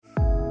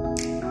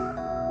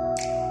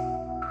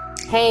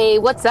Hey,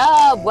 what's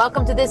up?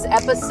 Welcome to this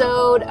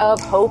episode of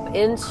Hope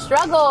in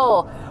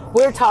Struggle.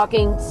 We're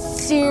talking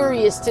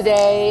serious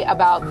today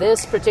about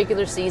this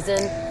particular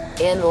season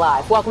in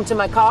life. Welcome to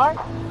my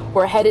car.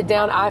 We're headed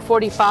down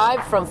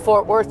I-45 from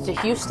Fort Worth to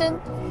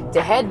Houston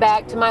to head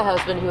back to my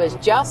husband who has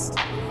just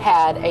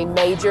had a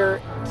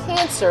major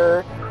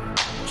cancer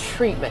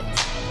treatment.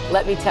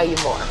 Let me tell you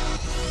more.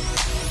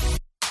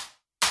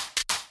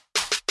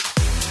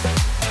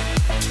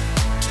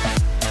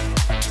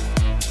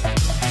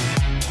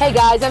 Hey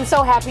guys, I'm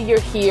so happy you're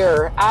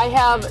here. I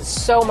have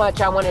so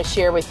much I want to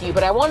share with you,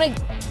 but I want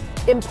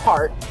to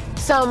impart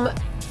some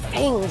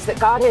things that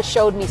God has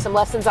showed me, some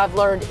lessons I've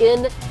learned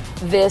in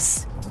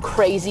this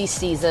crazy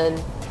season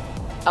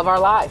of our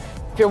life.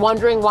 If you're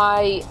wondering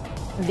why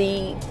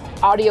the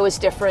audio is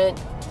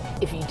different,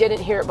 if you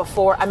didn't hear it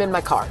before, I'm in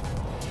my car.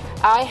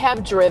 I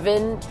have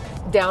driven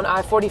down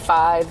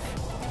I-45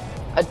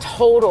 a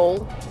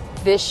total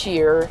this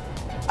year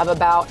of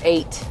about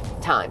 8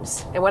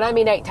 times. And when I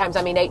mean 8 times,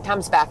 I mean 8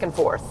 times back and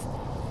forth.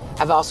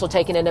 I've also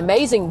taken an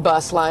amazing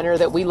bus liner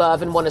that we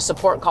love and want to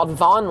support called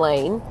Vaughn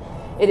Lane.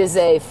 It is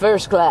a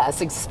first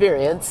class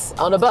experience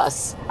on a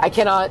bus. I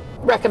cannot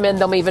recommend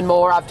them even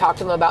more. I've talked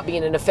to them about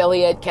being an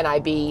affiliate. Can I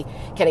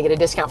get a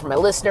discount for my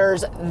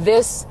listeners?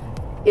 This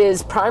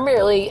is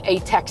primarily a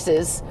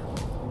Texas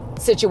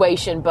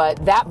situation,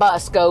 but that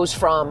bus goes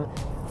from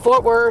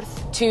Fort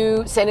Worth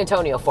to San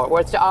Antonio, Fort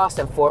Worth to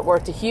Austin, Fort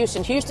Worth to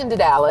Houston, Houston to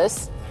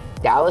Dallas,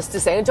 Dallas to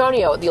San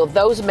Antonio,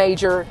 those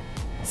major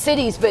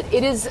cities. But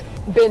it has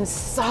been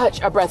such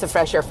a breath of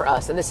fresh air for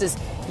us. And this is,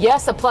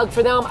 yes, a plug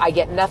for them. I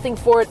get nothing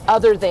for it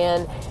other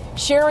than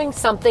sharing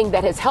something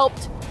that has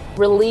helped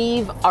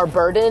relieve our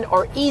burden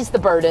or ease the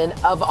burden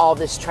of all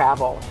this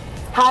travel.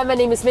 Hi, my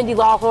name is Mindy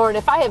Lawhorn.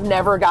 If I have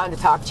never gotten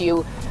to talk to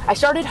you, I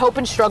started Hope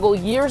and Struggle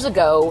years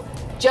ago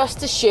just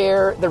to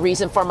share the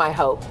reason for my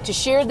hope, to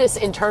share this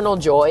internal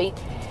joy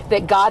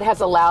that God has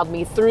allowed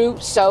me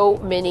through so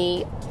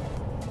many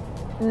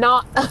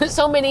not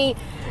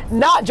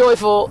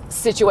joyful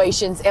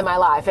situations in my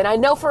life. And I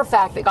know for a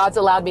fact that God's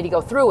allowed me to go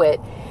through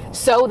it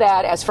so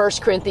that, as 2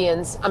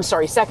 Corinthians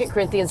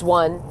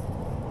 1,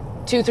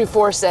 2 through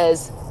 4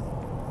 says,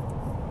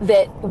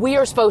 that we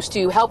are supposed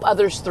to help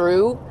others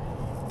through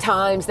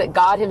times that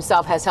God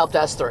himself has helped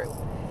us through.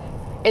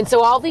 And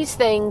so all these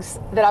things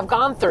that I've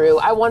gone through,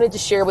 I wanted to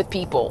share with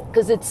people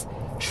because it's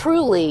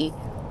truly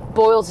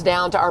boils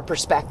down to our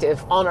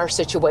perspective on our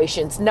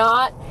situations,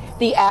 not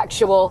the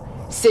actual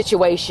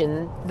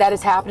situation that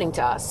is happening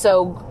to us.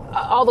 So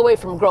all the way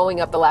from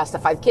growing up the last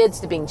of 5 kids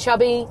to being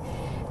chubby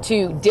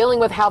to dealing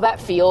with how that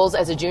feels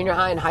as a junior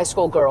high and high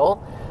school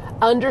girl,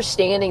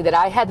 understanding that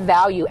I had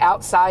value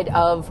outside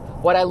of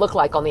what I look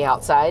like on the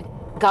outside.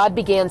 God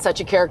began such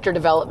a character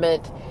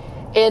development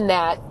in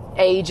that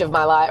age of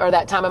my life, or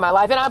that time of my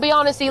life. And I'll be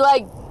honest, he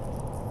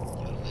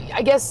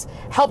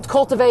helped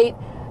cultivate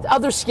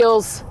other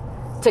skills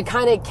to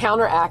kind of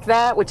counteract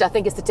that, which I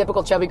think is the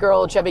typical chubby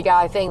girl, chubby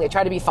guy thing. They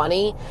try to be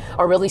funny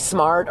or really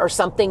smart or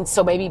something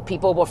so maybe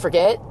people will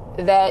forget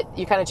that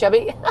you're kind of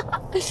chubby.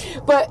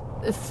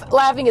 But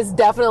laughing is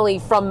definitely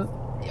from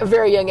a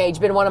very young age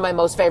been one of my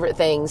most favorite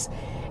things.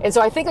 And so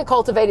I think I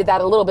cultivated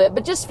that a little bit.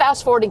 But just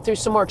fast forwarding through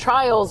some more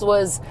trials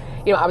was,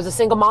 I was a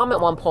single mom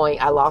at one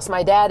point. I lost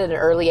my dad at an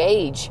early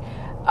age.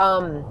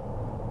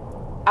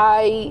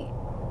 I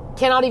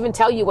cannot even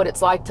tell you what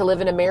it's like to live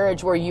in a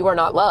marriage where you are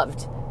not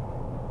loved.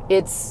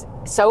 It's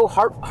so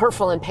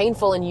hurtful and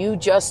painful, and you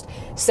just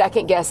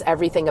second guess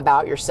everything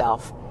about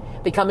yourself.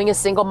 Becoming a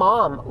single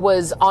mom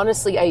was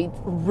honestly a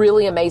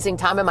really amazing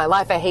time in my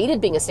life. I hated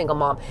being a single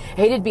mom. I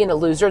hated being a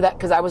loser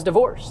because I was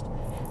divorced.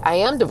 I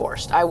am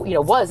divorced. I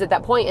was at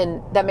that point,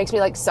 and that makes me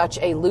like such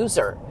a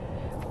loser.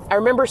 I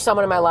remember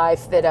someone in my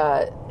life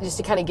that, just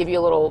to kind of give you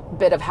a little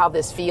bit of how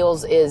this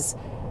feels, is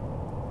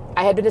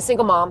I had been a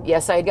single mom.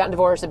 Yes, I had gotten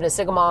divorced. I'd been a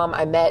single mom.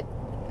 I met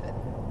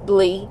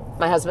Lee,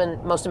 my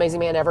husband, most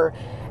amazing man ever,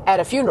 at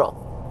a funeral.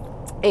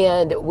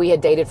 And we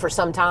had dated for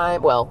some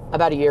time,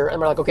 about a year, and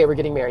we're like, okay, we're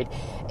getting married.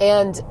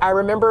 And I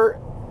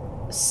remember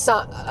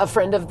a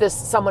friend of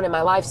someone in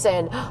my life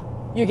saying,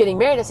 "You're getting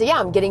married?" I said, "Yeah,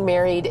 I'm getting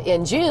married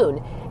in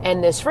June."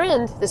 And this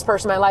person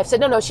in my life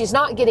said, no, she's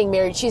not getting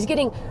married. She's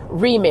getting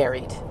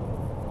remarried.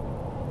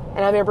 And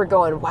I remember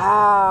going,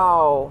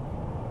 wow,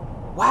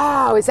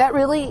 is that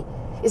really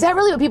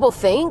what people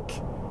think?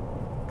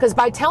 Because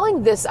by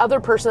telling this other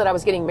person that I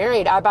was getting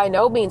married, I by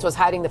no means was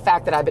hiding the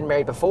fact that I'd been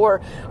married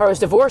before or I was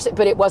divorced,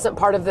 but it wasn't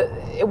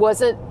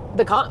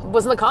the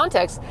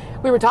context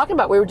we were talking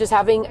about. We were just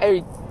having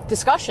a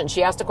discussion.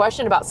 She asked a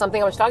question about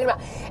something I was talking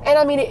about. And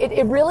I mean,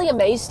 it really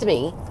amazed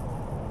me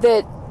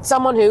that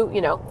someone who,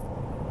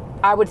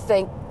 I would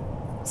think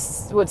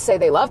would say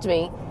they loved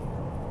me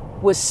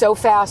was so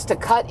fast to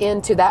cut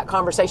into that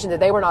conversation that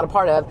they were not a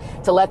part of,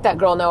 to let that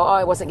girl know,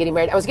 I wasn't getting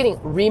married. I was getting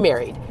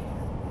remarried.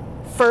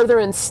 Further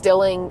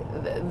instilling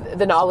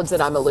the knowledge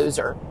that I'm a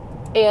loser.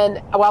 And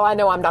while I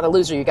know I'm not a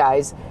loser, you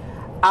guys,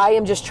 I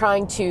am just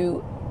trying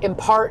to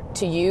impart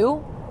to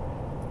you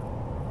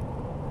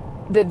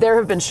that there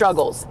have been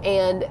struggles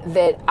and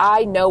that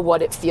I know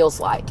what it feels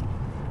like.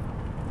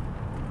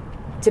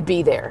 to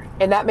be there.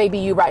 And that may be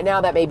you right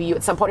now. That may be you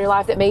at some point in your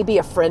life. That may be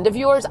a friend of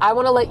yours. I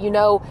want to let you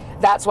know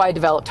that's why I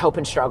developed Hope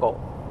and Struggle,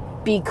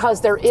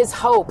 because there is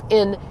hope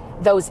in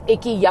those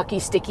icky, yucky,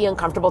 sticky,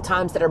 uncomfortable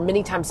times that are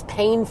many times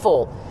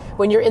painful,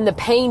 when you're in the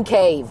pain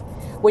cave,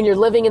 when you're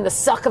living in the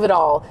suck of it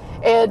all.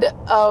 And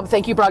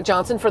thank you, Brock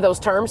Johnson, for those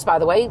terms, by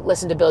the way.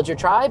 Listen to Build Your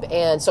Tribe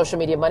and Social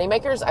Media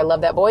Moneymakers. I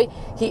love that boy.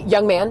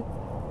 Young man.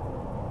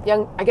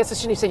 I guess I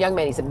shouldn't say young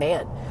man. He's a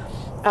man.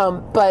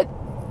 But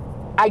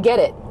I get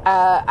it.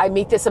 I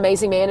meet this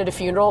amazing man at a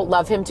funeral,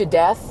 love him to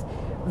death.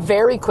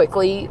 Very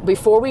quickly,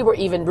 before we were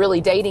even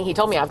really dating, he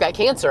told me, I've got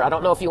cancer. I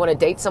don't know if you want to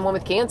date someone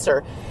with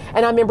cancer.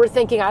 And I remember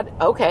thinking,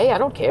 okay, I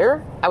don't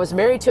care. I was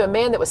married to a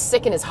man that was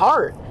sick in his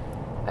heart.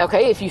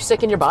 Okay, if you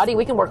sick in your body,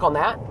 we can work on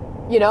that.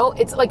 You know,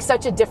 it's like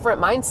such a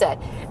different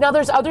mindset. Now,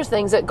 there's other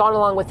things that gone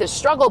along with this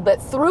struggle,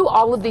 but through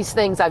all of these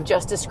things I've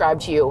just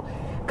described to you,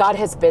 God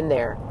has been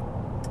there.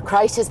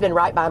 Christ has been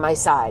right by my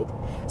side.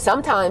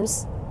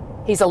 Sometimes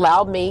he's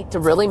allowed me to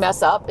really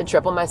mess up and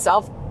triple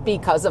myself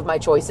because of my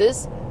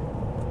choices,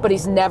 but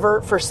he's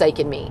never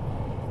forsaken me.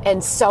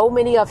 And so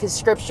many of his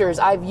scriptures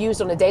I've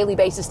used on a daily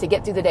basis to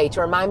get through the day,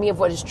 to remind me of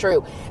what is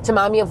true, to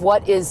remind me of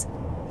what is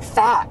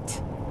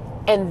fact.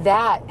 And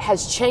that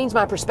has changed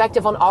my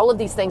perspective on all of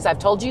these things I've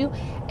told you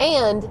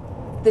and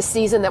the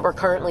season that we're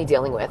currently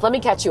dealing with. Let me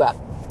catch you up.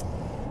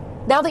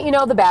 Now that you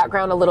know the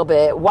background a little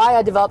bit, why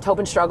I developed Hope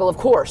and Struggle, of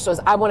course, so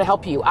I want to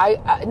help you.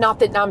 Not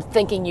that I'm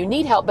thinking you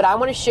need help, but I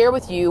want to share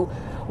with you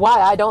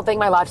why I don't think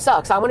my life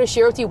sucks. I want to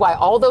share with you why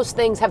all those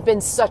things have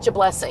been such a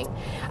blessing.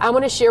 I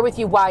want to share with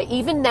you why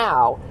even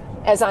now,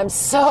 as I'm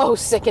so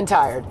sick and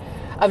tired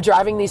of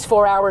driving these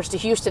 4 hours to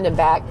Houston and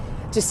back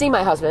to see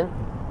my husband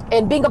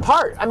and being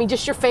apart, I mean,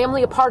 just your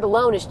family apart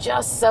alone is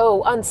just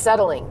so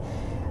unsettling,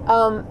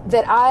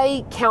 that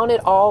I count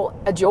it all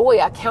a joy.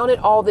 I count it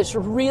all this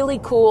really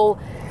cool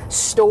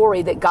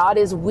story that God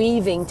is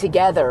weaving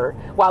together.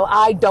 While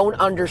I don't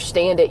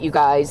understand it, you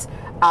guys,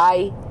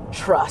 I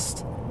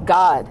trust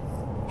God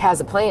has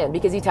a plan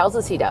because he tells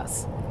us he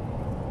does.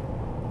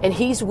 And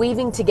he's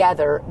weaving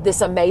together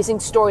this amazing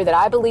story that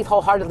I believe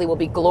wholeheartedly will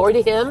be glory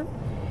to him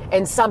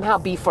and somehow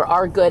be for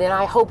our good. And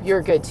I hope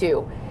you're good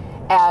too,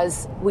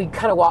 as we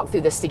kind of walk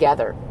through this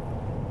together.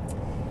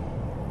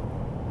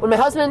 When my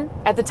husband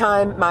at the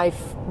time, my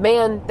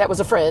man that was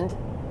a friend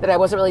that I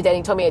wasn't really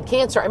dating, told me he had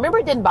cancer, I remember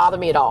it didn't bother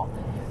me at all.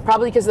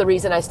 Probably because of the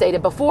reason I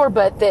stated before,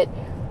 but that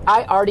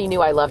I already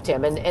knew I loved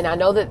him. And I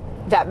know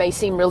that may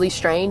seem really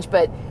strange,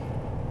 but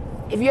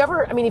if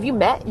you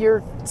met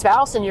your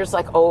spouse and you're just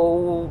like,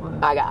 oh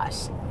my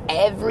gosh,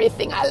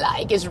 everything I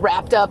like is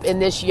wrapped up in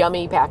this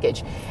yummy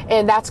package.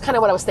 And that's kind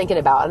of what I was thinking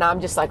about. And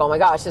I'm just like, oh my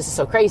gosh, this is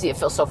so crazy. It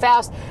feels so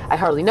fast. I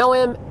hardly know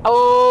him.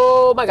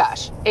 Oh my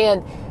gosh.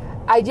 And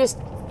I just,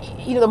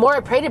 the more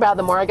I prayed about it,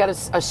 the more I got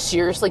a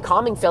seriously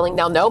calming feeling.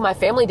 Now, no, my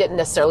family didn't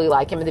necessarily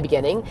like him in the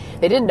beginning.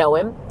 They didn't know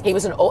him.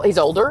 He's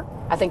older.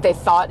 I think they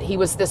thought he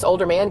was this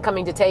older man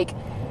coming to take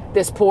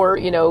this poor,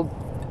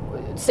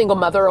 single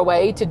mother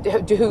away to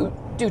do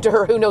to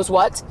her who knows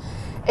what.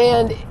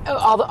 And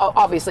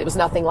obviously it was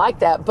nothing like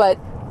that, but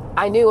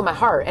I knew in my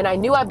heart, and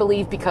I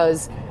believed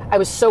because I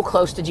was so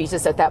close to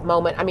Jesus at that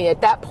moment. I mean, at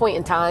that point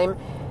in time,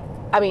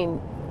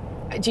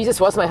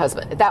 Jesus was my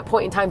husband. At that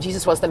point in time,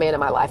 Jesus was the man in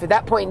my life. At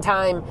that point in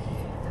time,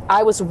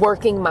 I was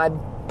working my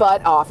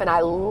butt off, and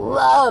I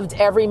loved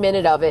every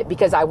minute of it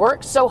because I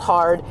worked so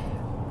hard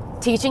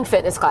teaching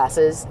fitness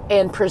classes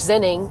and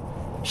presenting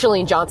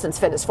Chalene Johnson's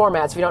fitness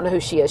formats. If you don't know who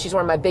she is, she's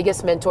one of my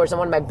biggest mentors and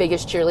one of my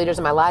biggest cheerleaders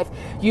in my life.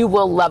 You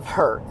will love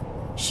her.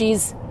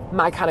 She's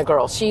my kind of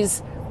girl.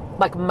 She's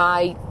like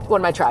one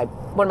of my tribe,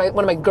 one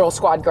of my girl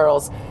squad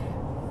girls.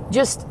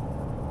 Just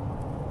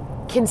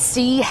can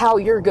see how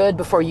you're good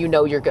before you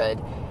know you're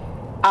good.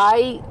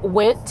 I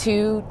went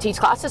to teach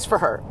classes for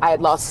her. I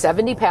had lost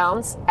 70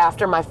 pounds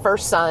after my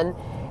first son,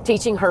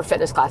 teaching her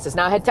fitness classes.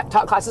 Now I had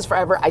taught classes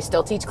forever. I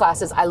still teach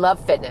classes. I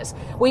love fitness.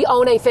 We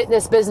own a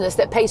fitness business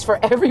that pays for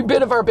every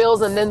bit of our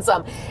bills and then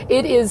some.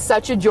 It is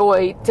such a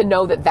joy to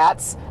know that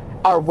that's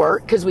our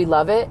work because we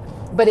love it.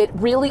 But it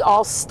really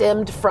all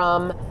stemmed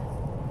from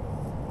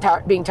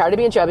being tired of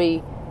being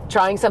chubby,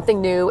 trying something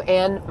new,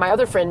 and my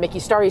other friend, Mickey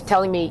Starr, is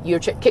telling me your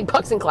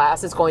kickboxing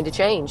class is going to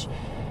change.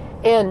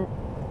 And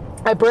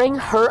I bring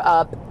her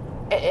up,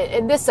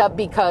 and this up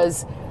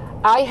because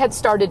I had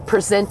started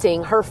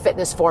presenting her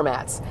fitness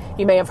formats.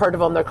 You may have heard of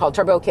them. They're called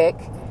Turbo Kick,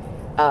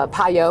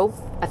 PiYo,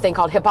 a thing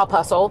called Hip Hop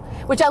Hustle,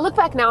 which I look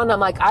back now and I'm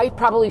like, I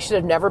probably should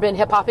have never been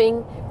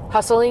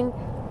hustling,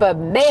 but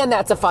man,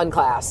 that's a fun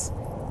class.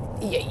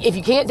 If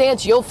you can't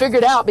dance, you'll figure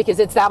it out because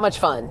it's that much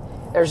fun.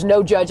 There's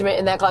no judgment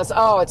in that class.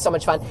 Oh, it's so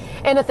much fun.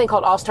 And a thing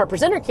called All-Star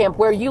Presenter Camp,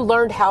 where you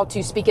learned how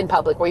to speak in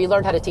public, where you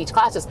learned how to teach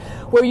classes,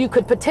 where you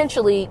could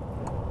potentially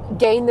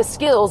gain the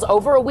skills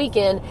over a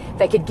weekend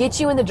that could get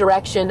you in the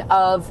direction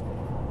of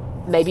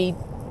maybe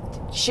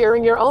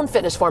sharing your own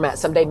fitness format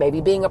someday,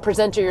 maybe being a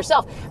presenter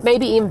yourself,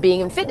 maybe even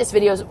being in fitness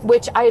videos,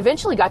 which I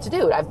eventually got to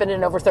do. I've been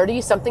in over 30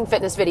 something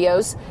fitness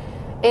videos,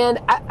 And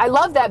I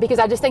love that because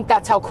I just think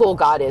that's how cool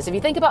God is. If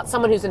you think about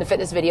someone who's in a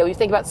fitness video, you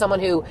think about someone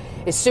who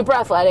is super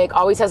athletic,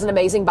 always has an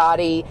amazing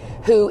body,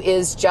 who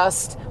is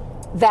just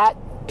that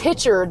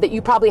picture that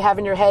you probably have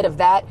in your head of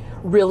that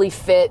really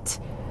fit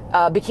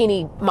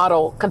bikini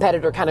model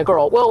competitor kind of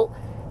girl. Well,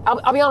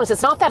 I'll be honest,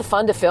 it's not that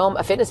fun to film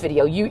a fitness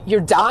video. You're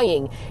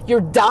dying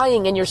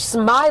and you're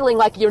smiling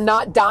like you're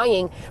not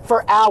dying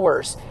for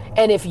hours.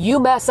 And if you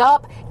mess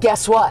up,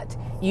 guess what?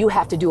 You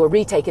have to do a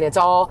retake and it's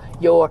all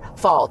your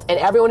fault. And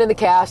everyone in the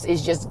cast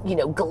is just,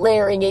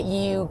 glaring at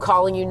you,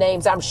 calling you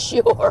names, I'm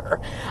sure,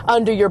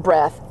 under your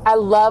breath. I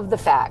love the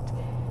fact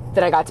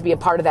that I got to be a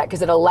part of that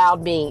because it has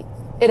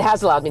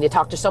allowed me to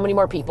talk to so many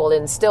more people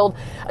and instilled,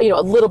 a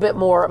little bit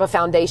more of a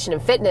foundation in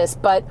fitness.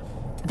 But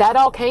that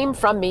all came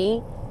from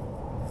me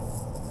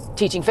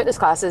teaching fitness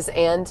classes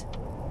and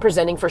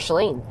presenting for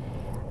Chalene.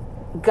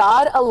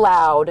 God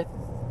allowed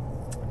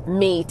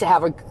me to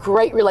have a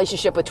great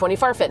relationship with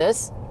 24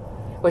 Fitness,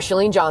 with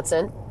Chalene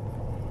Johnson,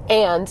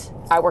 and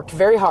I worked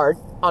very hard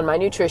on my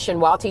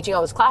nutrition while teaching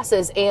all those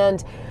classes,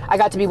 and I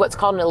got to be what's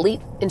called an elite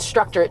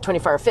instructor at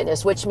 24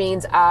 Fitness, which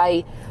means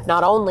I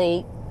not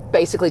only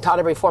basically taught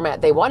every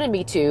format they wanted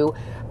me to,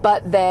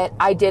 but that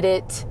I did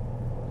it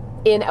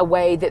in a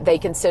way that they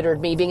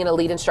considered me being an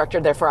elite instructor.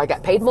 Therefore, I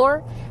got paid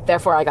more.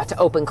 Therefore, I got to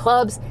open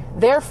clubs.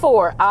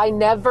 Therefore, I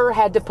never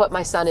had to put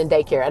my son in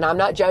daycare. And I'm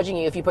not judging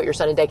you if you put your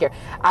son in daycare.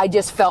 I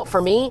just felt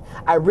for me,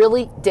 I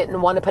really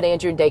didn't want to put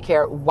Andrew in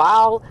daycare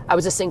while I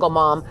was a single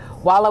mom,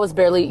 while I was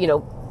barely,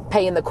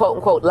 paying the quote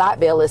unquote light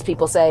bill, as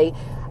people say.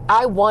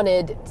 I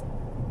wanted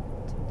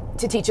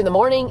to teach in the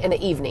morning and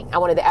the evening. I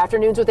wanted the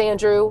afternoons with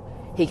Andrew.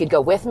 He could go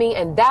with me.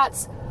 And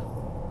that's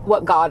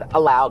what God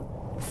allowed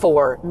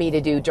for me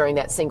to do during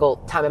that single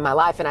time in my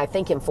life. And I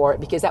thank him for it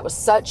because that was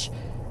such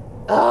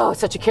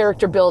a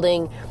character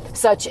building,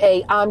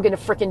 I'm going to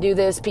freaking do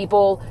this,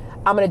 people,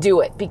 I'm going to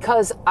do it,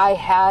 because I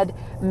had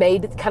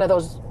made kind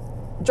of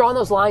drawn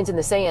those lines in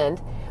the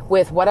sand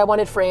with what I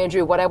wanted for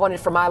Andrew, what I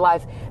wanted for my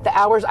life, the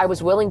hours I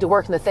was willing to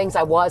work and the things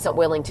I wasn't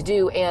willing to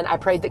do. And I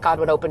prayed that God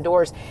would open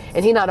doors,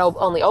 and he not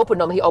only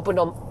opened them, he opened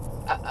them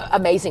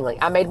amazingly.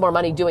 I made more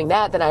money doing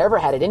that than I ever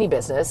had at any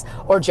business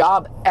or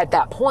job at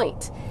that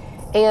point.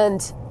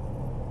 And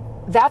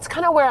that's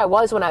kind of where I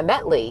was when I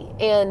met Lee.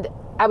 And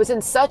I was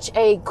in such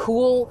a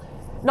cool,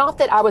 not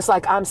that I was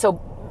like, I'm so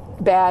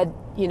bad,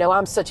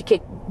 I'm such a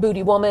kick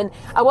booty woman.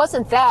 I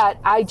wasn't that.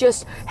 I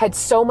just had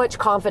so much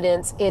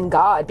confidence in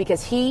God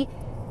because he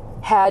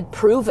had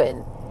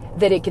proven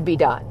that it could be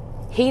done.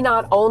 He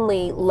not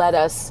only let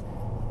us,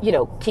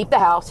 keep the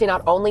house. He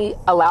not only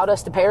allowed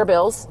us to pay our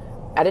bills.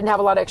 I didn't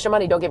have a lot of extra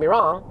money, don't get me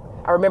wrong.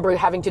 I remember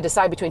having to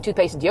decide between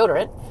toothpaste and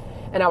deodorant.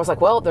 And I was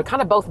like, well, they're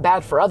kind of both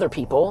bad for other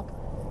people.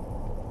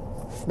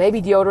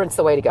 Maybe deodorant's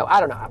the way to go. I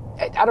don't know.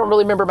 I don't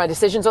really remember my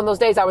decisions on those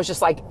days. I was just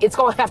like, it's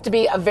going to have to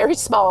be a very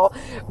small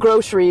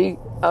grocery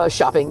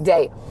shopping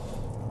day.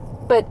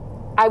 But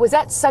I was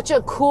at such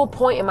a cool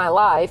point in my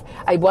life.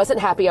 I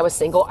wasn't happy I was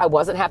single. I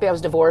wasn't happy I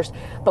was divorced.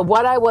 But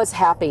what I was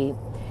happy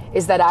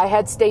is that I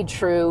had stayed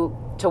true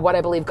to what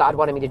I believe God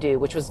wanted me to do,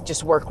 which was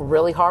just work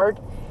really hard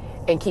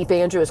and keep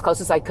Andrew as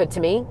close as I could to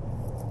me.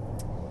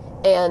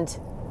 And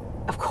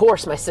of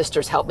course, my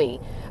sisters helped me.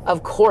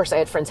 Of course, I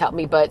had friends help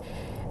me, but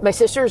my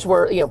sisters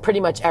were, pretty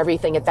much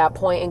everything at that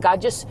point. And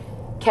God just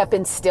kept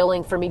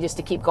instilling for me just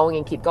to keep going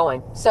and keep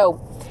going.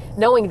 So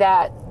knowing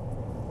that,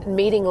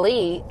 meeting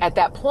Lee at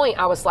that point,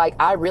 I was like,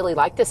 I really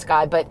like this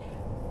guy, but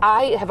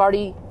God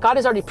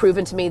has already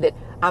proven to me that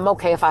I'm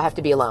okay if I have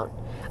to be alone.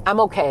 I'm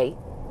okay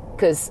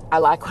because I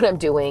like what I'm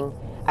doing.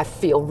 I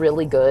feel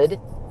really good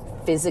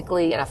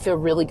physically, and I feel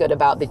really good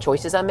about the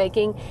choices I'm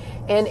making.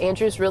 And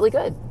Andrew's really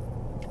good.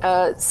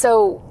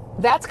 So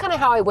that's kind of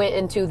how I went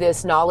into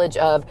this knowledge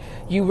of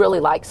you really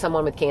like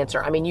someone with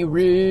cancer. I mean, you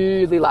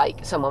really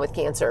like someone with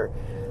cancer.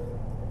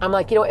 I'm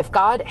like, if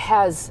God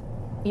has,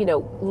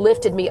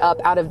 lifted me up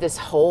out of this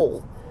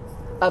hole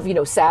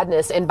of,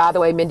 sadness. And by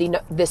the way, Mindy,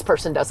 this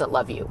person doesn't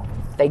love you.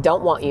 They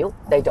don't want you.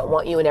 They don't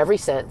want you in every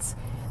sense.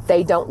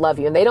 They don't love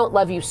you. And they don't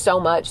love you so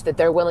much that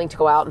they're willing to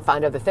go out and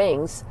find other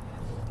things.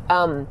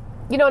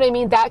 You know what I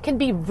mean? That can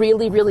be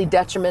really, really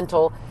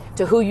detrimental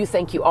to who you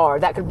think you are.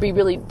 That could be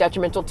really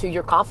detrimental to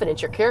your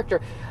confidence, your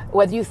character,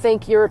 whether you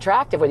think you're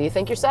attractive, whether you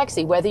think you're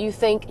sexy, whether you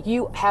think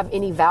you have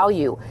any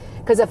value.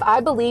 Because if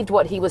I believed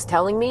what he was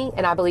telling me,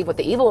 and I believed what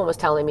the evil one was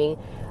telling me,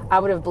 I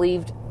would have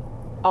believed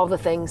all the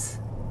things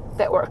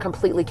that were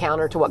completely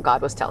counter to what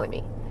God was telling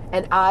me.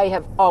 And I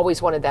have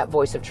always wanted that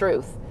voice of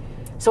truth.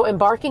 So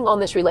embarking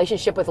on this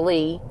relationship with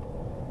Lee,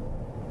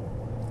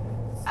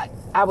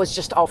 I was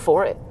just all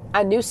for it.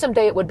 I knew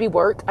someday it would be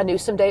work. I knew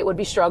someday it would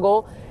be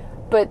struggle.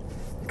 But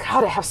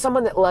God, to have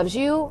someone that loves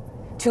you,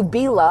 to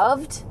be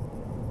loved,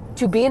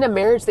 to be in a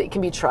marriage that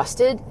can be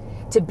trusted,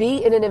 to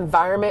be in an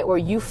environment where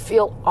you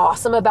feel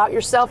awesome about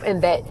yourself,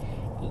 and that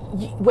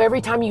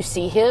every time you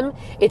see him,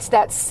 it's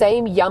that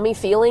same yummy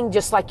feeling,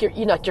 just like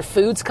like your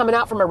food's coming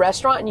out from a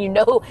restaurant and you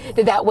know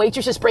that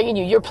waitress is bringing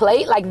you your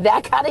plate, like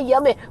that kind of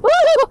yummy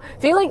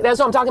feeling. That's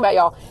what I'm talking about,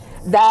 y'all.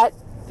 That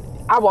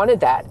I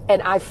wanted that.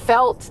 And I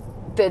felt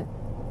that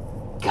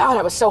God,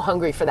 I was so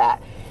hungry for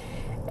that.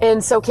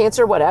 And so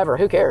cancer, whatever,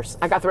 who cares?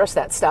 I got the rest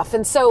of that stuff.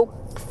 And so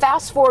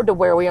fast forward to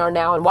where we are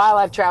now. And while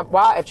I've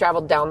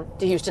traveled down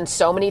to Houston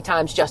so many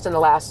times just in the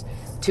last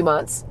 2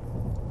 months,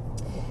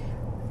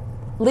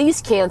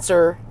 Lee's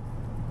cancer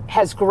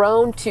has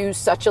grown to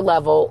such a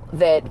level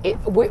that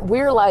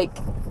we're like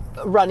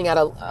running out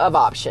of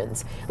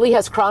options. Lee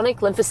has chronic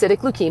lymphocytic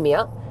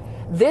leukemia.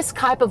 This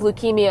type of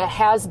leukemia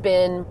has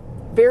been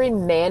very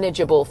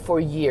manageable for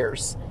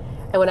years.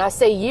 And when I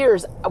say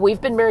years, we've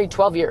been married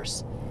 12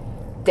 years.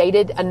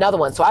 Dated another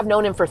one. So I've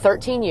known him for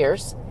 13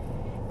 years,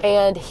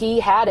 and he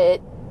had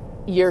it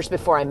years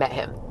before I met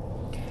him.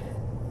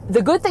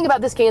 The good thing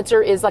about this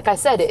cancer is, like I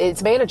said,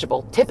 it's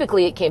manageable.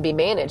 Typically it can be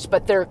managed,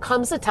 but there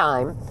comes a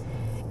time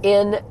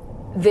in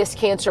this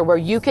cancer where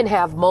you can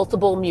have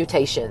multiple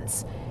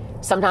mutations.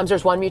 Sometimes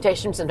there's one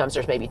mutation, sometimes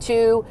there's maybe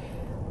two,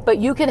 but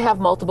you can have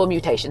multiple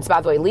mutations.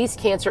 By the way, Lee's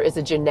cancer is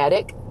a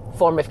genetic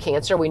form of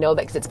cancer. We know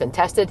that because it's been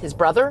tested. His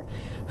brother,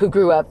 who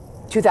grew up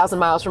 2,000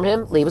 miles from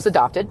him, Lee was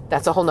adopted.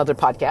 That's a whole nother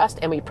podcast,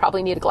 and we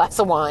probably need a glass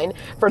of wine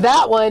for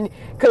that one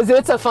because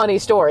it's a funny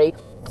story.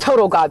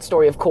 Total God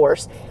story, of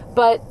course.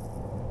 But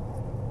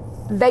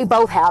they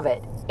both have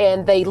it,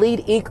 and they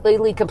lead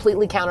equally,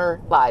 completely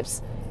counter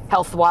lives,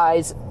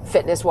 health-wise,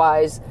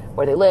 fitness-wise,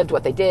 where they lived,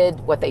 what they did,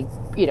 what they,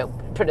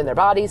 put in their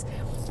bodies.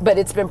 But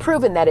it's been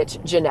proven that it's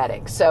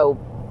genetic. So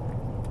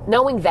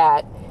knowing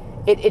that,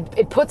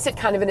 it puts it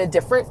kind of in a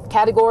different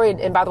category.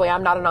 And by the way,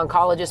 I'm not an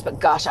oncologist, but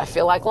gosh, I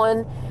feel like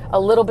one a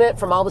little bit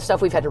from all the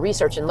stuff we've had to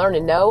research and learn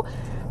and know.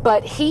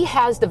 But he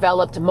has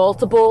developed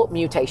multiple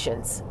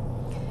mutations.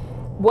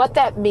 What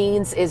that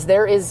means is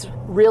there is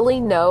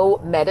really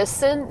no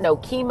medicine, no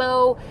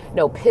chemo,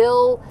 no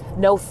pill,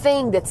 no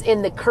thing that's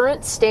in the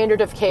current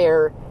standard of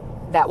care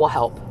that will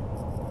help.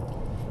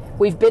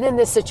 We've been in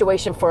this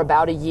situation for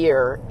about a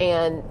year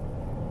and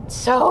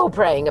so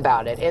praying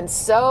about it and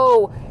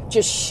so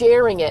just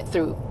sharing it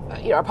through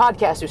our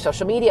podcast, through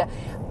social media,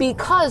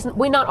 because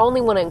we not only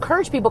want to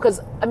encourage people,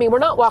 because we're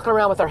not walking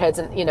around with our heads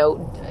and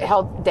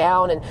held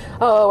down and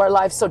our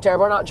life's so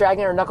terrible. We're not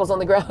dragging our knuckles on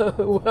the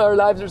ground. Our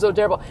lives are so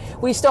terrible.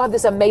 We still have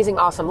this amazing,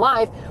 awesome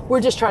life.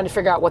 We're just trying to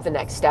figure out what the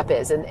next step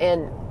is,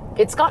 and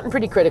it's gotten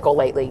pretty critical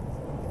lately.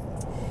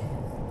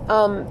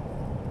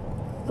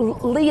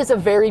 Lee is a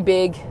very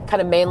big,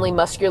 kind of manly,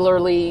 muscular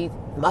man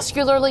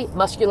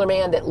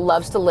that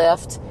loves to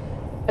lift.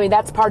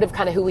 That's part of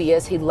kind of who he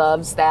is. He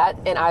loves that,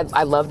 and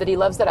I love that he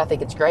loves that. I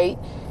think it's great.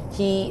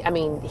 He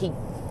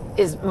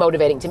is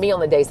motivating to me on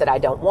the days that I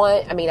don't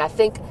want. I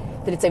think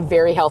that it's a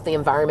very healthy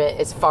environment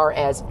as far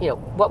as,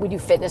 what we do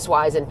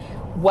fitness-wise and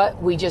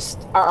what we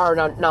just are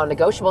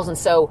non-negotiables. And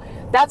so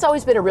that's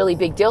always been a really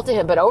big deal to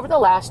him. But over the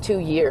last 2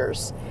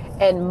 years,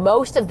 and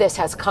most of this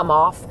has come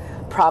off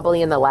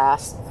probably in the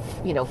last,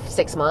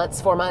 6 months,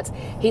 4 months,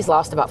 he's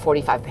lost about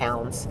 45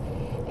 pounds.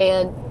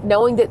 And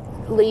knowing that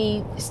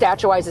Lee,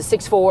 stature-wise, is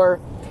 6'4",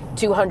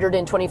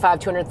 225,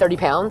 230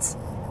 pounds.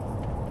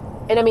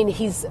 And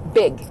he's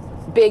big,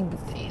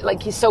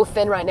 like he's so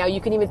thin right now. You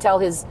can even tell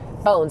his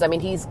bones.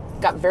 He's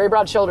got very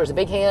broad shoulders and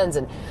big hands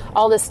and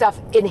all this stuff.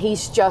 And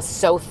he's just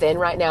so thin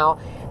right now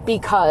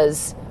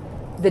because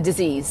the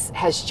disease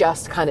has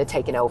just kind of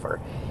taken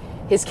over.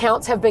 His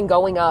counts have been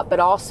going up, but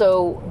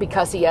also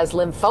because he has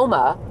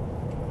lymphoma,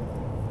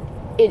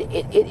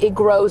 it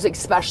grows,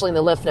 especially in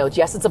the lymph nodes.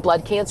 Yes, it's a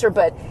blood cancer,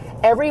 but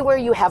everywhere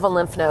you have a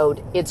lymph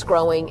node, it's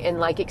growing.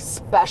 And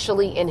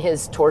especially in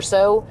his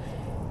torso,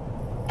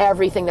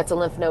 everything that's a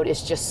lymph node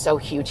is just so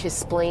huge. His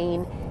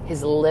spleen,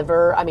 his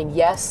liver.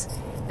 Yes,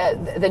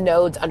 the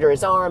nodes under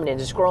his arm and in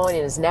his groin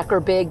and his neck are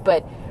big,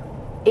 but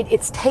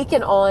it's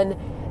taken on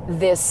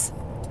this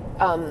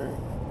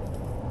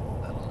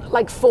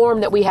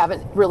form that we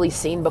haven't really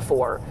seen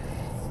before.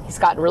 He's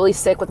gotten really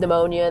sick with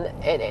pneumonia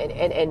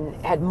and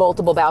had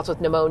multiple bouts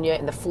with pneumonia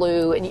and the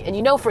flu.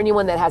 And for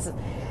anyone that has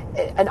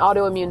an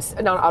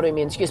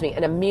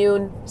an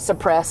immune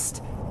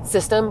suppressed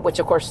system, which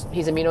of course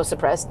he's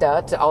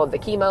immunosuppressed to all of the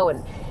chemo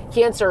and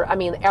cancer.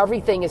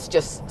 Everything is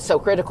just so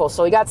critical.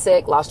 So he got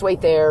sick, lost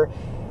weight there.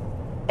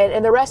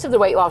 And the rest of the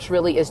weight loss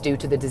really is due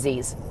to the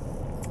disease.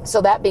 So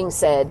that being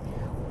said,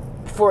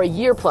 for a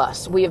year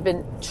plus, we have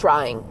been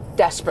trying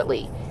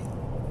desperately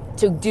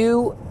to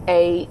do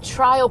a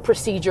trial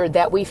procedure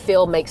that we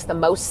feel makes the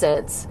most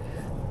sense,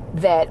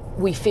 that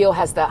we feel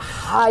has the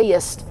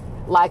highest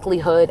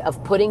likelihood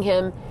of putting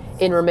him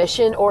in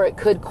remission, or it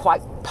could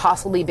quite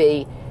possibly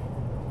be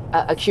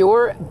a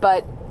cure.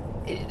 But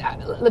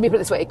let me put it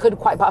this way, it could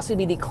quite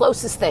possibly be the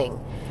closest thing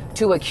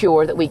to a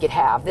cure that we could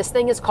have. This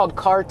thing is called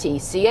CAR-T,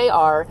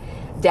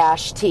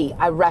 C-A-R-T.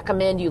 I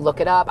recommend you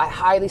look it up. I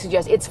highly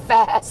suggest. It's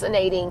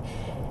fascinating.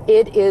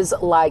 It is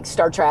like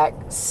Star Trek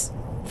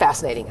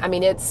fascinating.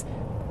 It's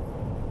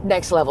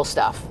next level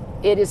stuff.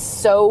 It is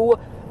so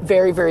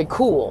very, very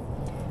cool.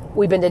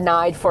 We've been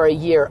denied for a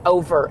year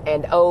over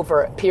and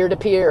over,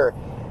 peer-to-peer,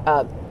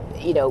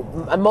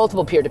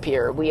 multiple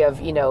peer-to-peer. We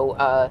have,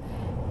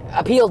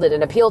 appealed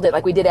it.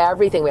 Like we did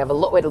everything. We had a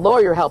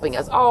lawyer helping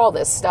us, all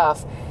this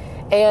stuff.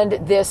 And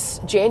this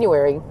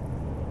January,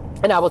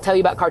 And I will tell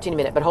you about CAR-T in a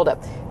minute, but hold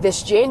up.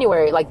 This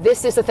January, like,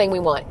 this is the thing we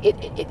want.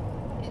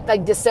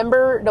 Like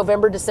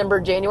November, December,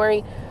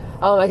 January,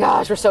 oh my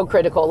gosh, we're so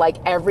critical. Like,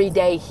 every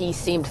day he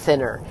seemed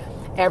thinner.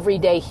 Every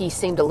day he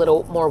seemed a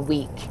little more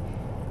weak.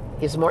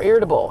 He was more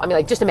irritable. I mean,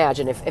 like, just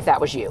imagine if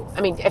that was you.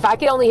 I mean, if I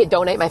could only hit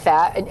donate my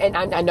fat, and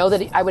I know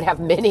that I would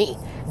have many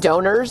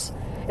donors.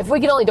 If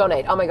we could only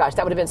donate, oh my gosh,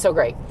 that would have been so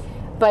great.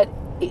 But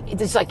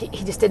it's like,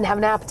 he just didn't have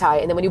an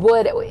appetite. And then when he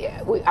would, I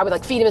would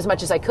like feed him as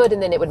much as I could,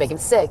 and then it would make him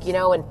sick, you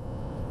know, and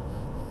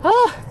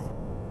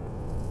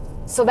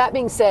so that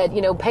being said,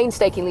 you know,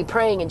 painstakingly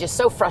praying and just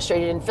so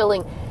frustrated and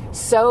feeling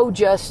so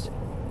just,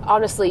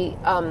 honestly,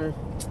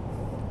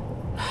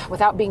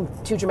 without being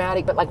too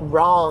dramatic, but like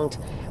wronged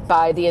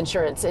by the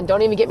insurance. And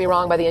don't even get me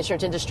wrong, by the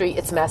insurance industry.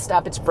 It's messed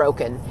up. It's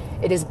broken.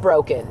 It is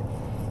broken.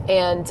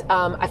 And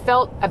I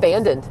felt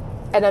abandoned.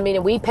 And I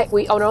mean, we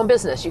own our own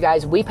business, you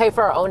guys. We pay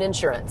for our own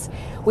insurance.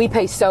 We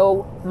pay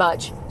so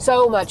much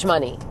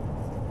money.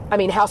 I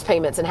mean, house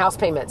payments.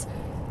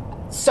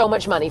 So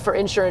much money for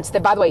insurance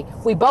that, by the way,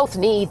 we both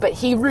need, but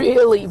he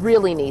really,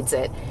 really needs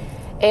it.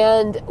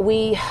 And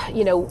we,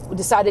 you know,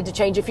 decided to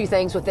change a few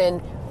things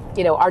within,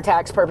 you know, our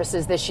tax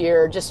purposes this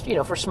year, just, you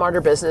know, for smarter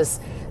business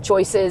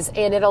choices.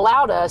 And it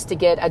allowed us to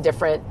get a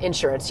different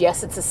insurance.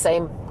 Yes, it's the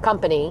same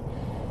company,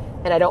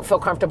 and I don't feel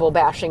comfortable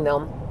bashing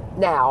them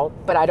now,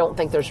 but I don't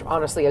think there's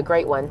honestly a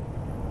great one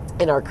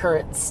in our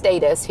current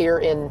status here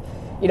in,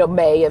 you know,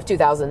 May of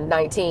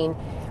 2019.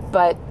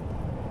 But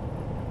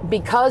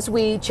because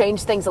we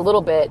changed things a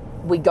little bit,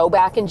 we go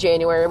back in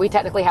January. We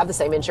technically have the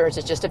same insurance.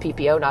 It's just a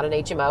PPO, not an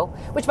HMO,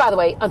 which, by the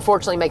way,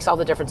 unfortunately makes all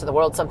the difference in the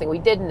world, something we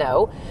didn't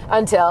know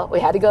until we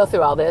had to go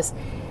through all this.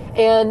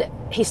 And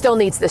he still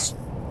needs this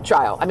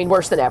trial. I mean,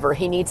 worse than ever.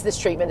 He needs this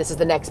treatment. This is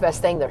the next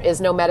best thing. There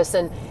is no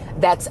medicine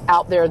that's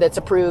out there that's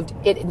approved.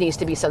 It needs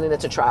to be something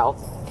that's a trial.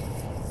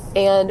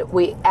 And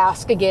we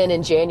ask again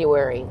in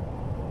January,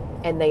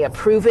 and they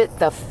approve it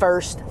the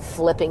first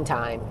flipping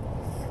time.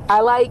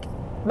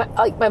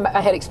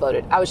 My head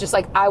exploded. I was just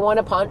like, I want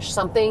to punch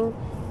something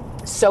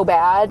so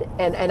bad.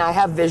 And I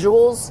have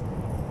visuals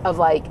of,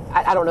 like,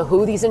 I don't know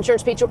who these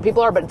insurance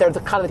people are, but they're the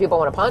kind of the people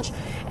I want to punch.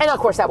 And of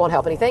course that won't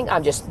help anything.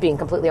 I'm just being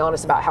completely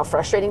honest about how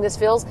frustrating this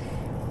feels.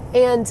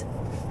 And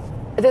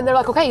then they're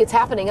like, okay, it's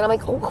happening. And I'm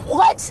like,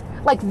 what?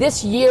 Like,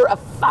 this year of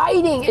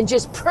fighting and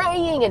just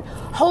praying and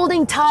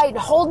holding tight,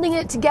 holding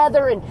it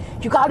together. And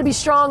you got to be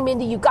strong,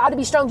 Mindy. You got to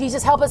be strong.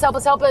 Jesus, help us, help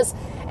us, help us.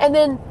 And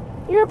then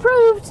you're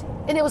approved.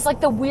 And it was like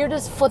the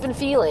weirdest flipping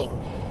feeling.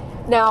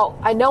 Now,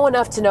 I know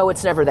enough to know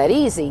it's never that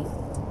easy,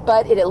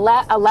 but it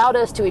allowed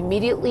us to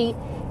immediately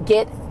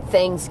get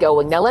things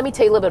going. Now, let me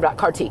tell you a little bit about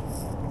CAR-T.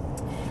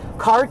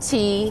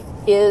 CAR-T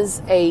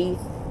is a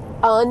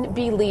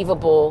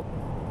unbelievable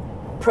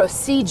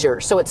procedure.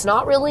 So it's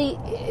not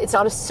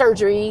a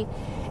surgery.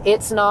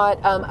 It's not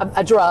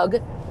a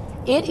drug.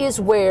 It is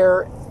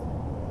where,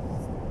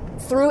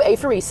 through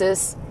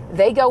apheresis,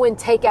 they go and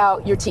take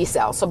out your T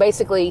cells. So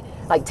basically,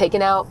 like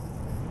taking out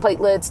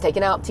platelets,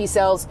 taking out T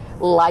cells,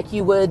 like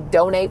you would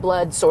donate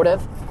blood, sort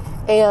of.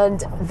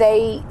 And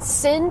they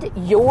send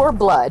your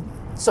blood,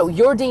 so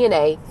your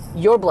DNA,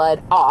 your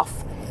blood,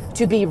 off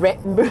to be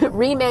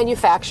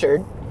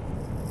remanufactured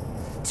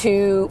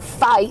to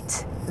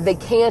fight the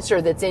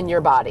cancer that's in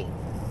your body.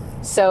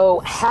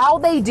 So how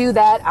they do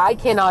that, I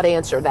cannot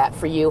answer that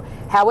for you.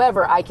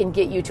 However, I can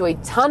get you to a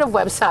ton of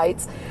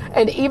websites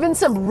and even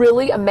some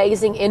really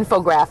amazing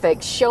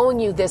infographics showing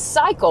you this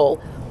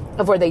cycle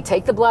of where they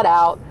take the blood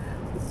out,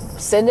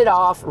 send it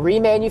off,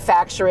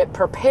 remanufacture it,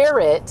 prepare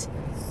it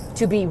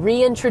to be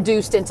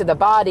reintroduced into the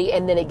body,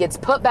 and then it gets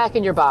put back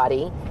in your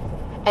body,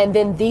 and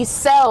then these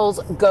cells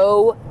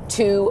go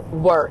to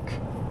work.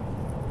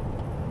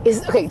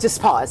 Okay,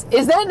 just pause.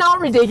 Is that not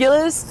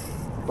ridiculous?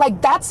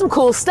 Like, that's some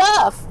cool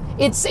stuff.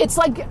 It's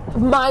like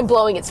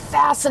mind-blowing. It's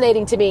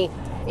fascinating to me.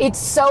 It's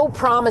so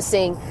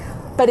promising,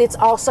 but it's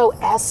also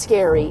as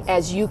scary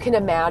as you can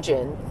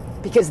imagine,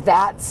 because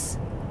that's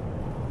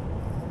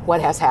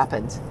what has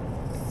happened.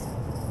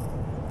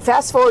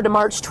 Fast forward to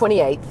March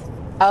 28th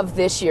of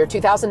this year,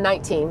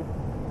 2019.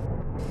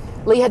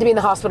 Lee had to be in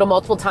the hospital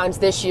multiple times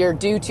this year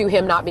due to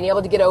him not being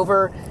able to get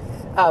over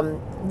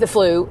the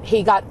flu.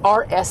 He got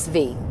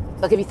RSV.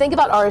 Like, if you think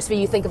about RSV,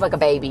 you think of like a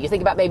baby. You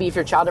think about maybe if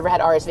your child ever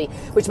had RSV,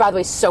 which, by the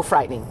way, is so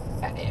frightening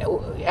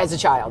as a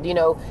child, you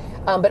know.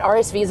 But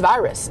RSV is a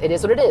virus. It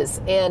is what it is.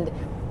 And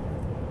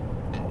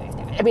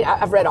I mean,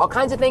 I've read all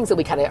kinds of things that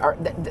we kind of are,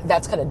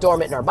 that's kind of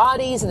dormant in our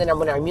bodies. And then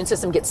when our immune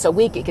system gets so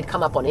weak, it could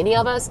come up on any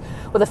of us.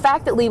 Well, the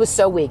fact that Lee was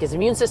so weak, his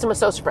immune system was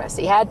so suppressed,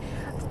 he had,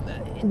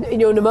 you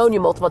know, pneumonia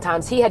multiple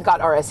times. He had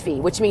got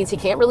RSV, which means he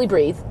can't really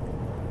breathe.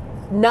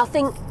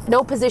 Nothing,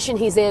 no position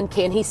he's in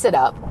can he sit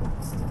up.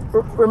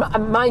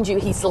 Mind you,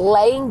 he's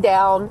laying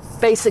down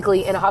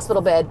basically in a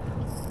hospital bed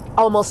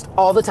almost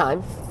all the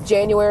time.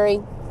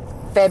 January,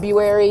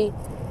 February,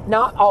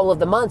 not all of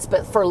the months,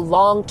 but for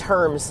long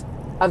terms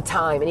of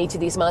time. In each of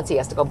these months, he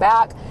has to go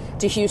back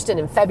to Houston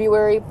in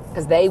February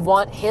because they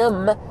want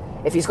him,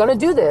 if he's going to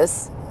do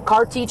this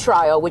CAR-T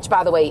trial, which,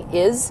 by the way,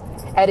 is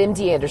at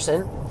MD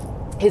Anderson.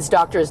 His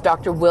doctor is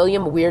Dr.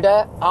 William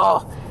Weirda.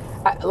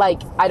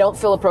 I don't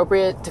feel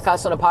appropriate to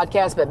cuss on a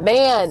podcast, but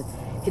man,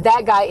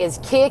 that guy is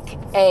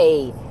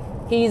kick-A.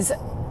 He's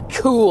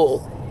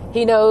cool.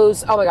 He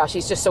knows, oh my gosh,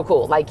 he's just so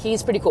cool. Like,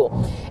 he's pretty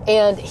cool.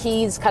 And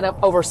he's kind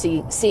of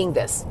overseeing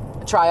this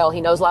trial.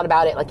 He knows a lot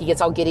about it. Like, he gets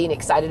all giddy and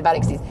excited about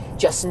it because he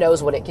just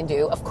knows what it can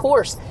do. Of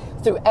course,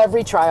 through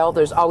every trial,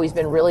 there's always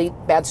been really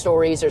bad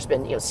stories. There's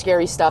been,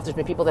 scary stuff. There's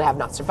been people that have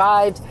not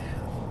survived.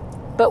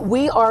 But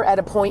we are at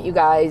a point, you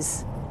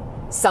guys,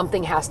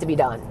 something has to be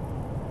done.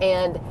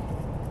 And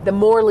the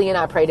more Lee and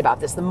I prayed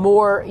about this, the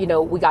more,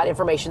 we got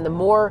information, the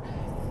more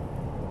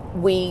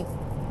we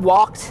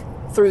walked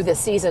through this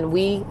season,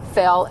 we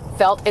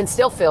felt and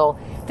still feel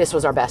this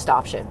was our best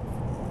option.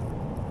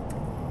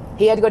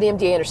 He had to go to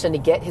MD Anderson to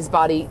get his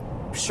body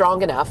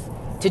strong enough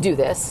to do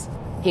this.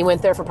 He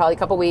went there for probably a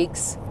couple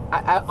weeks.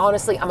 I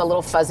honestly, I'm a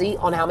little fuzzy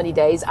on how many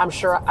days. I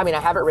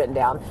have it written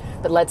down,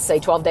 but let's say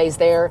 12 days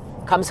there,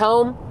 comes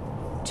home,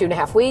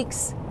 2.5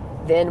 weeks,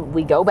 then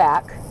we go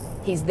back.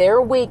 He's there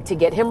a week to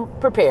get him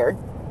prepared.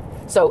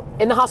 So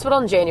in the hospital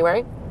in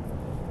January,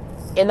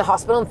 in the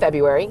hospital in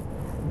February,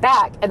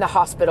 back in the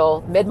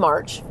hospital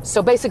mid-March.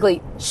 So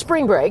basically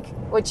spring break,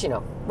 which,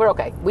 we're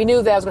okay. We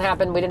knew that was going to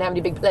happen. We didn't have any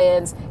big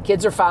plans.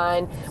 Kids are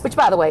fine. Which,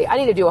 by the way, I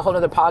need to do a whole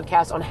other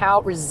podcast on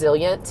how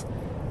resilient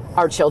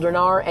our children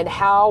are and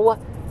how,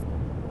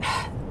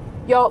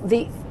 y'all,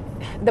 the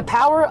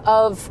power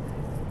of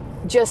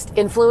just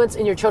influence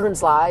in your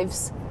children's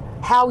lives,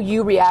 how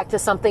you react to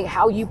something,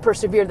 how you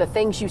persevere, the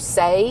things you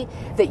say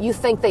that you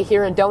think they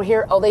hear and don't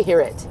hear. Oh, they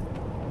hear it.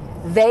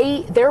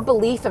 Their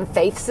belief and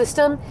faith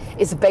system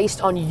is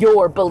based on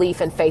your belief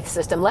and faith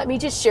system. Let me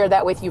just share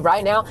that with you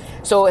right now.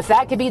 So if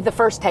that could be the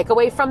first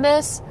takeaway from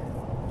this,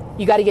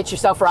 you got to get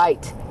yourself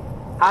right.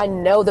 I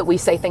know that we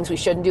say things we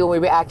shouldn't do and we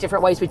react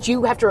different ways, but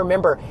you have to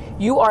remember,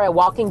 you are a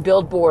walking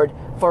billboard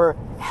for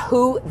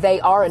who they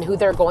are and who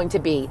they're going to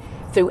be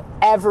through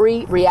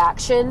every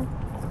reaction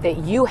that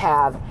you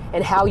have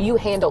and how you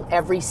handle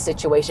every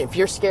situation. If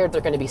you're scared,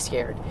 they're going to be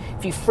scared.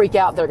 If you freak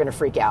out, they're going to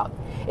freak out.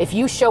 If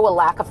you show a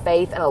lack of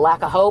faith and a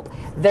lack of hope,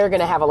 they're going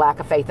to have a lack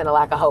of faith and a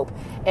lack of hope.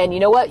 And you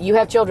know what? You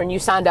have children. You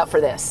signed up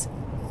for this.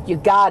 You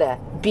got to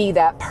be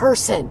that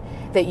person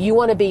that you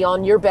want to be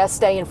on your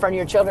best day in front of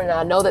your children. And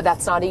I know that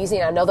that's not easy.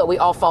 And I know that we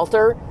all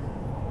falter.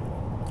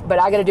 But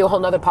I got to do a whole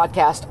nother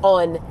podcast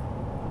on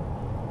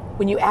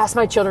when you ask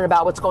my children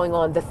about what's going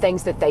on, the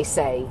things that they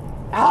say.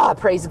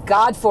 Praise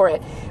God for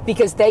it,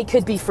 because they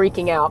could be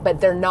freaking out, but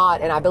they're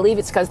not. And I believe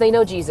it's because they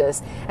know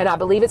Jesus. And I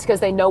believe it's because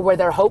they know where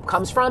their hope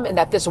comes from and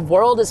that this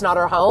world is not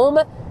our home.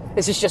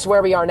 This is just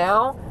where we are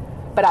now.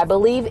 But I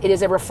believe it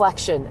is a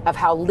reflection of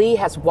how Lee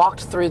has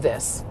walked through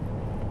this.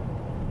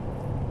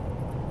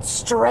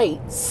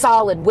 Straight,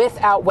 solid,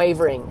 without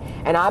wavering.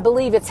 And I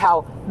believe it's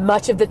how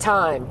much of the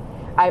time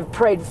I've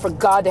prayed for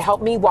God to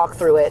help me walk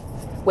through it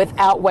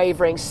without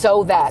wavering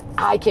so that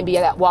I can be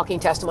that walking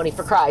testimony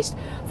for Christ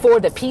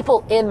for the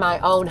people in my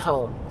own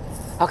home.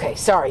 Okay,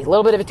 sorry, a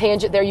little bit of a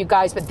tangent there, you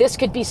guys, but this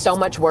could be so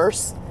much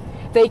worse.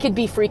 They could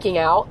be freaking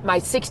out. My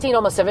 16,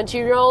 almost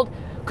 17-year-old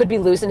could be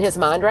losing his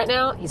mind right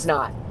now. He's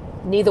not.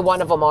 Neither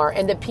one of them are.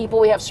 And the people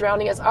we have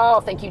surrounding us,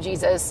 oh, thank you,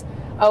 Jesus.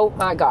 Oh,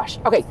 my gosh.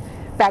 Okay,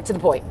 back to the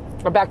point,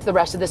 or back to the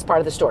rest of this part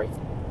of the story.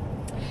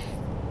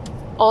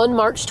 On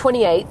March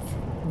 28th,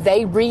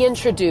 they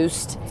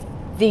reintroduced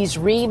these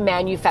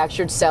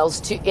remanufactured cells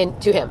to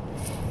him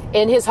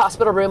in his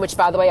hospital room, which,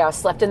 by the way, I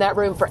slept in that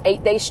room for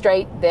 8 days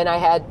straight. Then I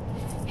had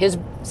his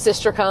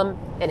sister come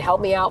and help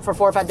me out for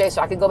 4 or 5 days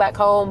so I could go back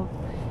home,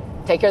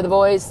 take care of the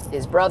boys.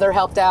 His brother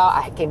helped out.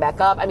 I came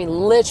back up. I mean,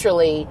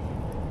 literally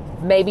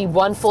maybe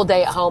one full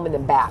day at home and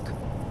then back.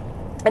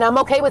 And I'm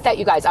okay with that,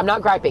 you guys. I'm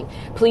not griping.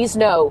 Please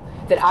know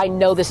that I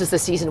know this is the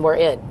season we're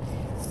in.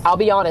 I'll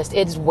be honest,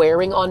 it's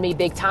wearing on me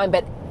big time,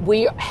 but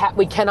we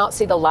cannot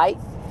see the light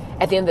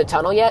at the end of the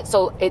tunnel yet.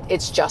 So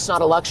it's just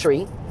not a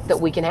luxury that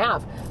we can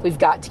have. We've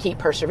got to keep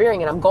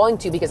persevering, and I'm going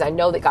to, because I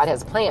know that God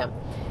has a plan.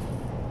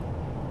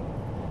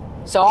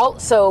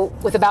 So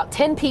with about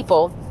 10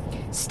 people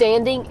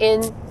standing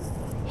in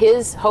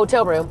his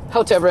hotel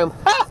room,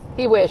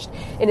 he wished,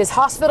 in his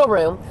hospital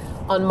room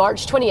on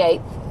March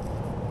 28th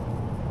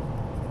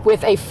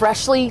with a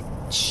freshly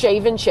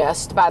shaven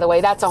chest. By the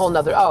way, that's a whole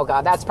nother, oh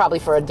God, that's probably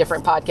for a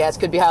different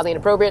podcast. Could be highly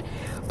inappropriate.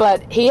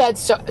 But he had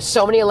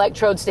so many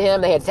electrodes to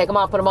him. They had to take them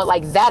off, put them on.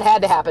 Like, that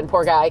had to happen,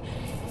 poor guy.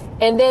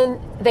 And then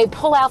they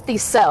pull out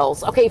these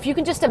cells. Okay, if you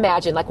can just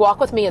imagine, like,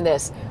 walk with me in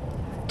this.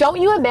 Don't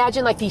you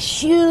imagine, like, these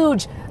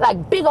huge,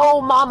 like, big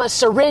old mama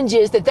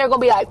syringes that they're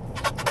going to be,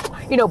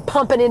 like,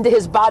 pumping into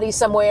his body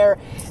somewhere,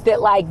 that,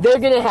 like, they're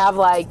going to have,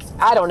 like,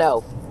 I don't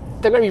know,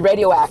 they're going to be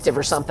radioactive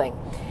or something.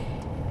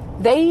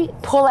 They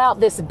pull out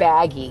this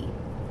baggie.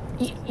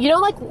 You know,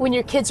 like when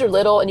your kids are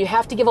little and you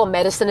have to give them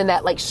medicine in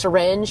that, like,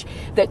 syringe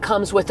that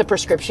comes with the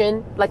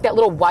prescription, like that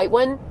little white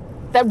one,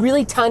 that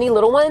really tiny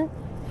little one?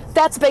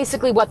 That's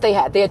basically what they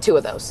had. They had 2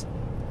 of those.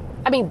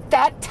 I mean,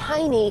 that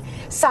tiny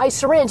size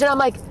syringe. And I'm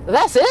like,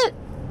 that's it?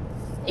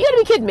 You gotta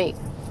be kidding me.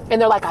 And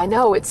they're like, I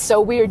know, it's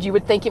so weird. You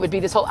would think it would be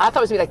this whole, I thought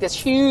it was going to be like this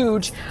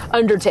huge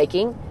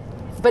undertaking.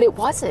 But it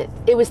wasn't.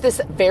 It was this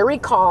very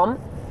calm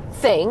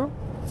thing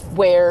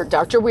where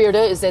Dr.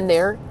 Weirda is in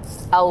there.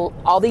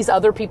 All these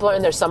other people are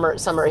in there. Some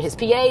are his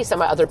PA,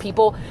 some are other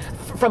people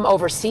from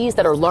overseas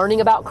that are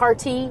learning about CAR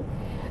T.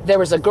 There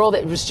was a girl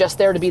that was just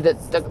there to be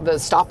the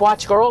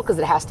stopwatch girl because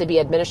it has to be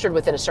administered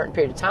within a certain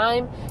period of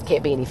time.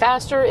 Can't be any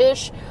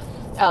faster-ish.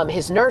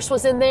 His nurse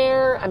was in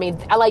there. I mean,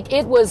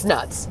 it was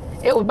nuts.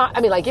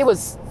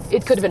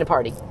 It could have been a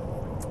party.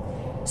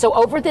 So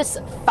over a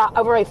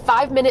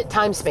 5-minute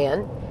time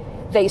span,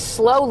 they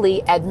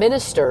slowly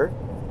administer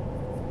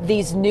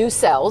these new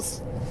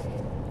cells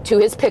to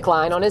his PICC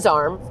line on his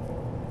arm.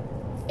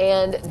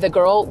 And the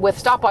girl with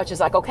stopwatch is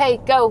like, okay,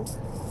 go.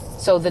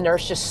 So the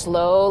nurse just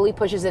slowly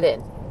pushes it in.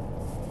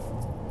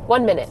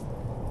 1 minute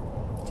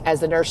as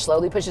the nurse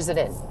slowly pushes it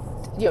in.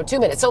 2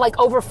 minutes. So like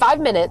over 5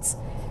 minutes,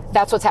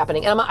 that's what's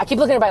happening. And I keep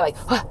looking at everybody like,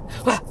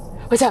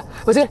 what's up?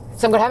 What's good?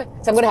 Something going to happen?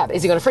 Something going to happen.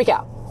 Is he going to freak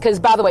out? Because,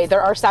 by the way,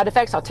 there are side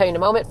effects. I'll tell you in a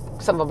moment.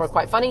 Some of them are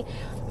quite funny.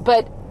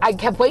 But I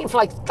kept waiting for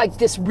like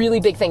this really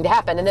big thing to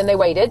happen. And then they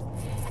waited.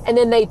 And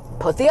then they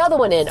put the other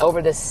one in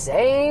over the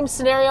same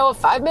scenario of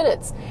 5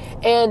 minutes.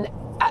 And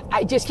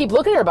I just keep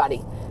looking at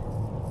everybody.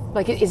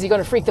 Like, is he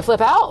going to freak the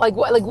flip out? Like,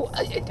 what? Like,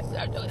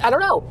 I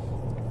don't know.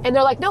 And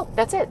they're like, no,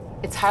 that's it.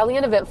 It's highly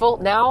uneventful.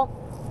 Now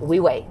we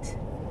wait.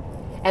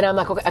 And I'm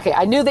like, okay,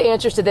 I knew the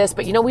answers to this,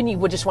 but when you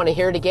would just want to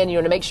hear it again, you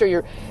want to make sure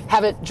you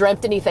haven't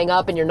dreamt anything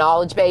up in your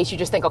knowledge base. You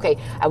just think, okay,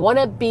 I want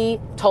to be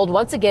told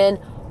once again,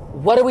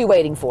 what are we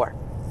waiting for?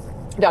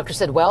 The doctor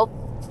said, well,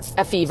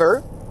 a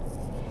fever,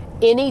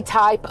 any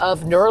type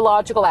of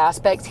neurological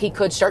aspects, he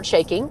could start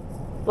shaking,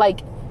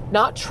 like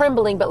not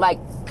trembling, but like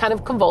kind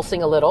of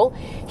convulsing a little.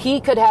 He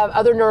could have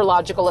other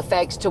neurological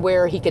effects to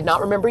where he could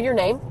not remember your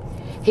name.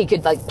 He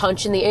could like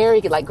punch in the air. He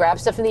could like grab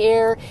stuff in the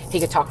air. He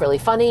could talk really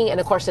funny. And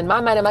of course, in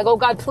my mind, I'm like, oh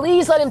God,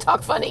 please let him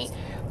talk funny.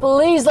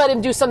 Please let him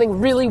do something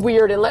really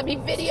weird and let me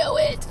video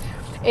it.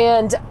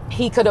 And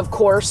he could, of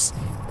course,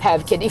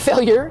 have kidney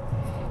failure.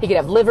 He could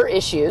have liver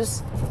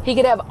issues. He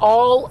could have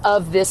all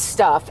of this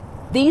stuff.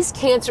 These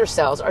cancer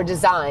cells are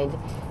designed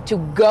to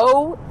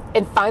go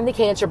and find the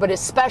cancer, but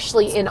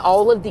especially in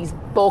all of these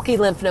bulky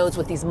lymph nodes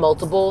with these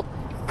multiple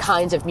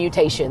kinds of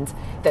mutations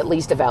that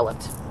Lee's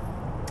developed.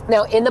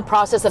 Now, in the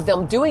process of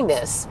them doing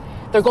this,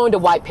 they're going to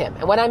wipe him.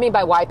 And what I mean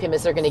by wipe him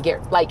is they're going to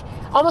get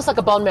almost like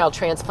a bone marrow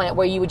transplant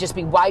where you would just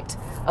be wiped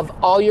of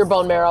all your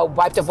bone marrow,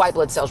 wiped of white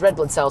blood cells, red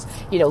blood cells,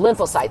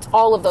 lymphocytes,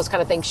 all of those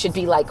kind of things should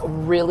be like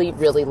really,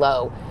 really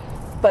low.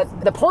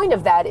 But the point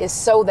of that is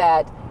so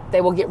that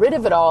they will get rid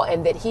of it all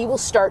and that he will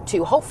start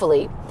to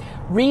hopefully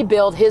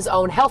rebuild his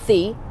own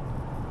healthy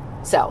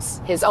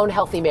cells, his own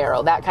healthy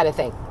marrow, that kind of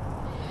thing.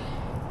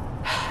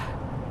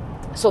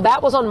 So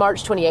that was on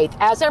March 28th.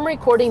 As I'm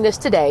recording this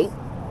today,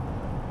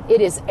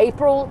 it is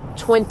April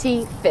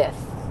 25th.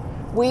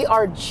 We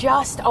are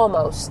just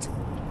almost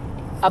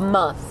a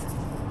month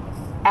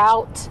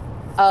out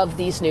of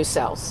these new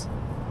cells.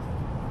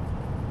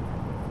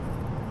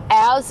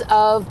 As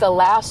of the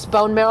last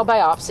bone marrow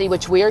biopsy,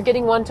 which we are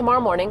getting one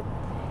tomorrow morning,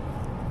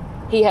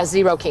 he has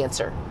 0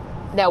 cancer.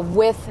 Now,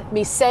 with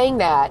me saying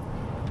that,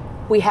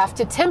 we have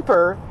to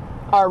temper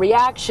our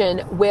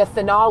reaction with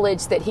the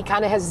knowledge that he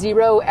kind of has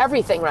 0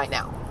 everything right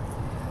now.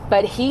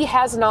 But he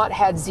has not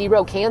had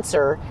 0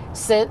 cancer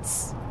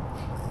since,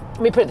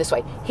 let me put it this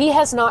way, he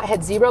has not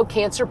had 0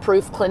 cancer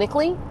proof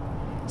clinically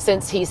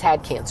since he's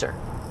had cancer.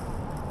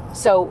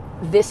 So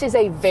this is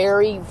a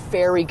very,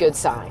 very good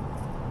sign.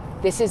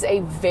 This is a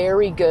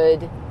very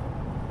good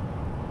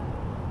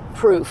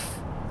proof.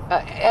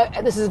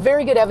 This is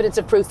very good evidence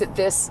of proof that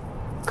this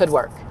could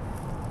work.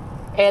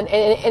 And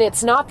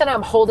it's not that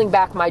I'm holding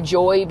back my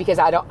joy because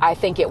I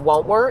think it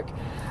won't work.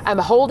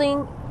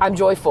 I'm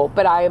joyful,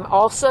 but I am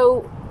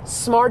also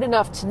smart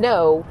enough to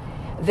know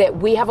that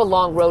we have a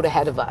long road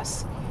ahead of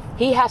us.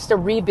 He has to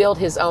rebuild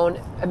his own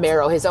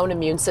marrow, his own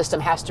immune system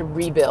has to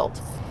rebuild.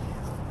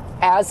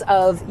 As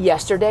of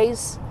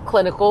yesterday's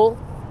clinical,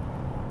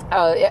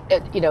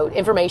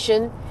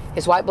 information,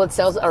 his white blood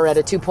cells are at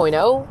a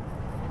 2.0.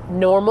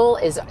 Normal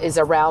is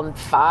around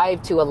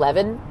 5 to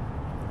 11,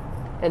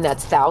 and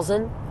that's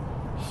 1,000.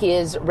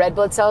 His red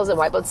blood cells and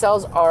white blood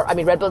cells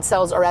red blood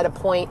cells are at a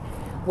point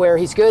where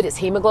he's good. His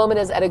hemoglobin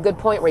is at a good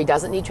point where he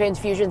doesn't need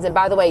transfusions. And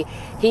by the way,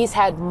 he's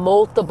had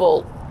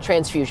multiple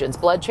transfusions,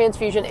 blood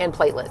transfusion and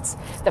platelets.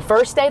 The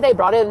first day they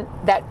brought in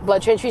that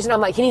blood transfusion,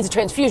 I'm like, he needs a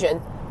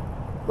transfusion.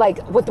 Like,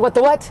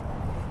 what?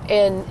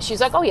 And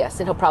she's like, oh yes,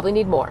 and he'll probably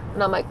need more.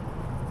 And I'm like,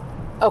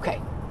 okay,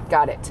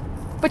 got it.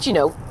 But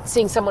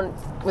seeing someone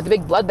with a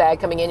big blood bag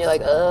coming in, you're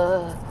like,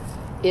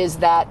 is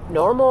that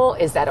normal?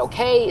 Is that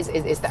okay?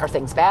 Are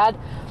things bad?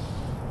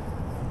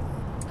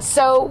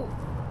 So,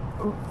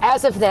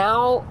 as of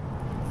now,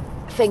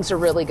 things are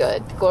really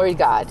good. Glory to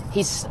God.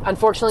 He's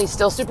unfortunately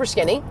still super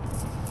skinny.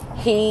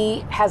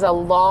 He has a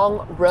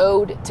long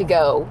road to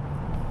go.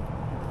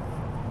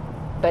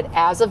 But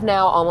as of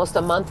now, almost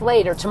a month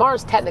later,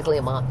 tomorrow's technically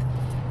a month,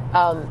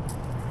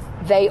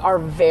 they are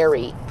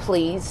very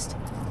pleased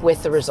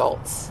with the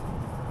results.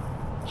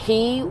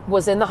 He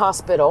was in the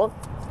hospital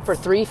for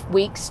 3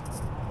 weeks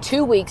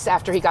 2 weeks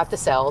after he got the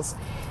cells,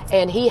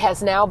 and he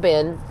has now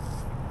been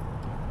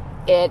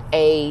at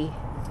a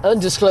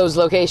undisclosed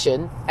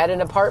location at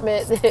an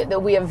apartment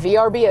that we have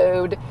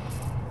VRBO'd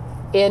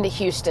in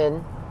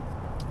Houston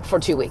for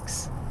 2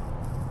 weeks.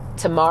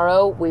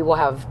 Tomorrow we will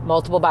have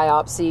multiple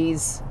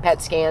biopsies,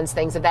 PET scans,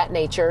 things of that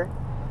nature.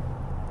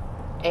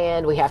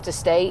 And we have to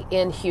stay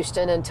in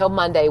Houston until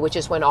Monday, which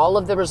is when all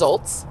of the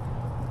results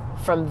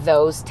from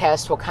those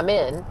tests will come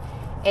in.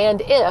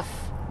 And if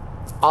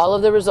all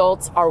of the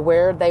results are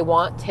where they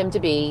want him to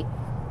be,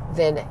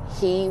 then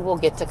he will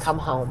get to come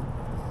home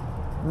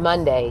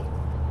Monday,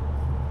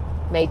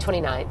 May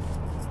 29th.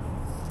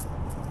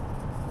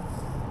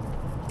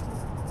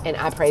 And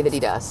I pray that he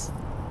does.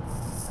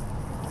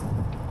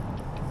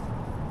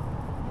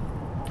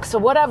 So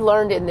what I've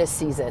learned in this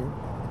season,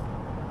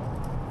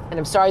 and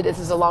I'm sorry this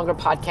is a longer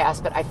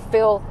podcast, but I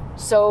feel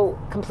so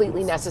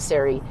completely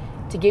necessary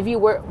to give you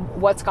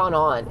what's gone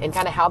on and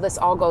kind of how this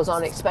all goes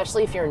on,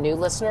 especially if you're a new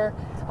listener.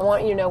 I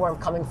want you to know where I'm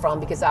coming from,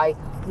 because I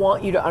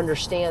want you to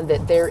understand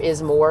that there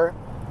is more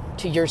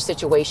to your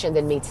situation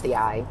than meets the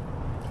eye.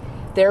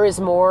 There is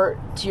more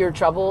to your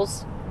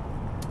troubles,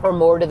 or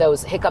more to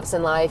those hiccups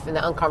in life and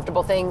the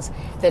uncomfortable things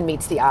than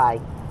meets the eye.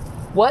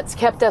 What's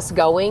kept us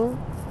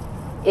going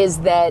is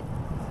that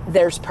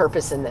there's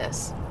purpose in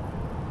this.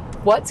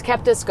 What's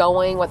kept us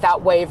going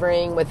without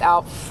wavering,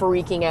 without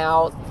freaking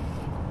out,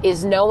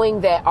 is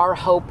knowing that our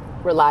hope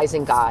relies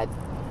in God.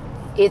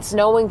 It's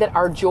knowing that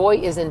our joy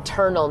is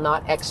internal,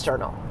 not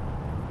external.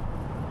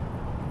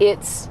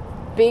 It's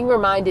being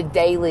reminded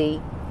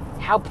daily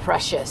how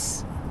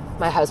precious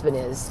my husband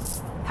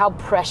is, how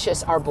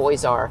precious our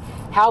boys are,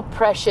 how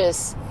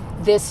precious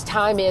this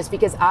time is,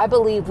 because I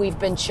believe we've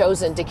been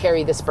chosen to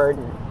carry this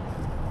burden.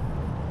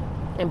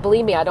 And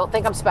believe me, I don't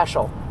think I'm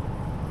special,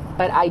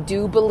 but I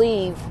do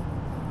believe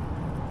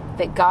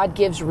that God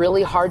gives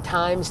really hard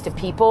times to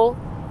people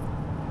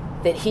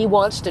that he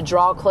wants to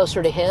draw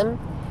closer to him,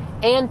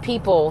 and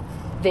people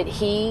that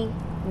he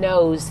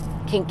knows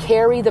can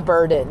carry the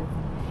burden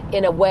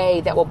in a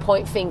way that will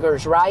point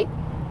fingers right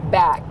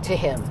back to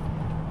him.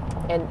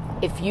 And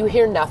if you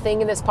hear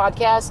nothing in this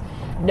podcast,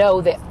 know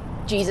that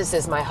Jesus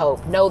is my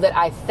hope. Know that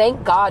I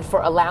thank God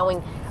for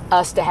allowing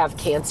us to have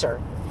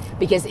cancer,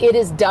 because it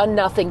has done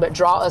nothing but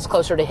draw us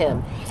closer to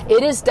him.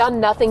 It has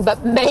done nothing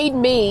but made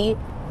me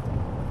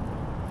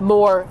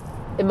more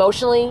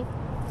emotionally,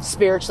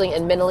 spiritually,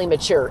 and mentally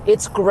mature.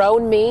 It's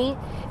grown me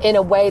in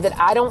a way that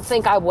I don't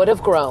think I would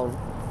have grown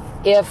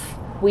if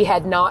we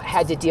had not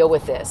had to deal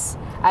with this.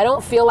 I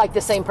don't feel like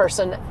the same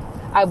person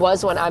I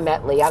was when I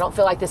met Lee. I don't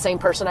feel like the same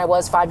person I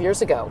was 5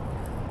 years ago.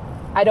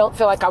 I don't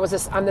feel like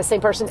I'm the same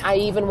person I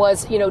even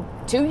was,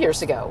 2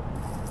 years ago.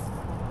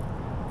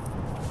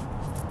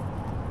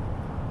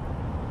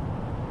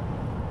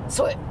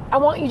 So I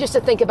want you just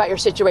to think about your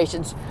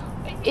situations.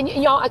 And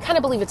y'all, I kind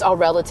of believe it's all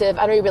relative.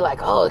 I know you'll be like,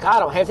 oh, God, I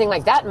don't have anything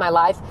like that in my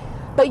life.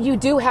 But you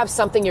do have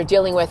something you're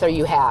dealing with, or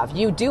you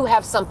do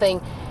have something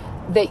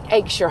that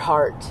aches your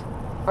heart,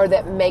 or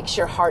that makes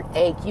your heart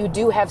ache. You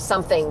do have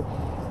something.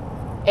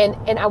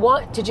 And I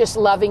want to just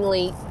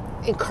lovingly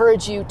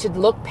encourage you to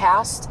look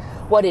past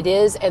what it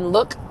is and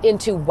look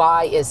into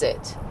why is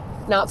it.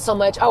 Not so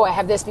much, oh, I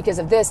have this because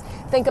of this.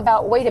 Think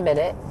about, wait a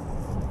minute,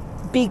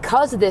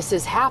 because this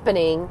is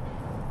happening,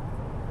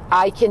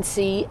 I can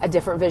see a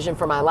different vision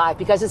for my life.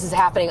 Because this is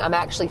happening, I'm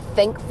actually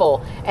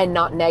thankful and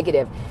not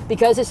negative.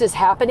 Because this is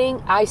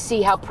happening, I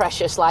see how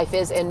precious life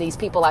is and these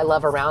people I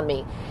love around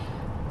me.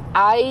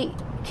 I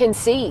can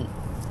see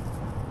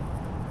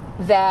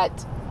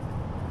that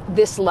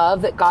this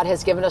love that God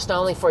has given us, not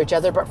only for each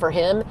other, but for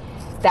him,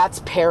 that's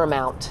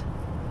paramount.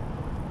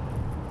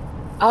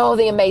 Oh,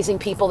 the amazing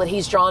people that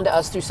he's drawn to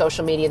us through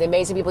social media, the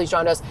amazing people he's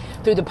drawn to us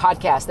through the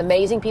podcast, the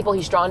amazing people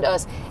he's drawn to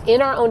us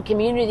in our own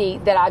community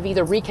that I've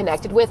either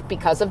reconnected with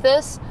because of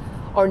this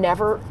or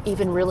never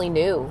even really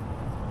knew.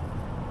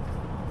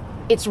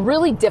 It's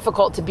really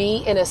difficult to be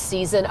in a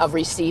season of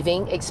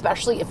receiving,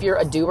 especially if you're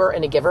a doer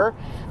and a giver.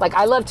 Like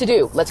I love to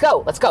do. Let's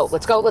go, let's go,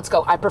 let's go, let's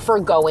go. I prefer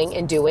going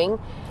and doing.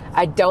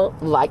 I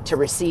don't like to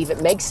receive.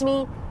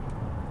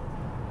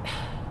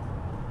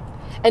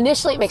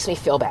 Initially, it makes me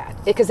feel bad,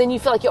 because then you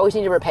feel like you always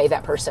need to repay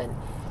that person.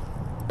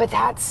 But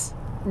that's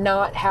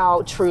not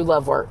how true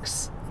love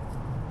works.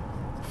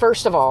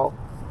 First of all,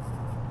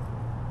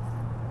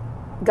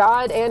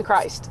 God and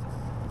Christ,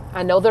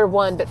 I know they're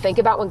one, but think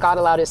about when God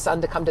allowed his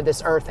son to come to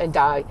this earth and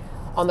die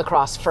on the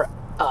cross for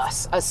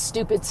us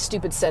stupid,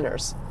 stupid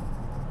sinners,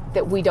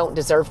 that we don't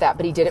deserve that,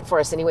 but he did it for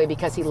us anyway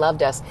because he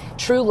loved us.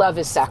 True love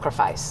is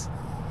sacrifice.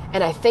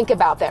 And I think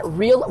about that.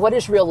 What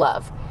is real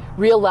love?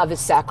 Real love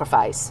is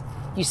sacrifice.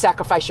 You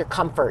sacrifice your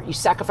comfort. You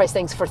sacrifice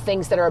things for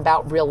things that are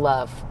about real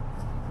love.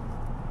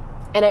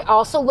 And I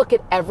also look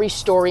at every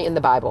story in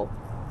the Bible.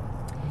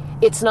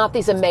 It's not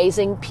these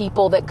amazing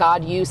people that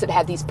God used that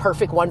had these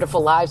perfect,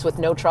 wonderful lives with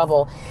no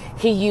trouble.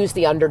 He used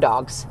the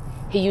underdogs.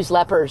 He used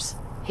lepers.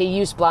 He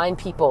used blind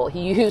people.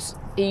 He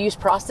used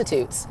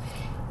prostitutes.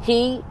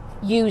 He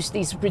use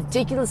these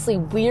ridiculously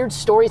weird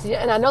stories.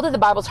 And I know that the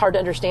Bible's hard to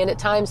understand at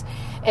times.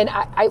 And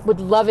I would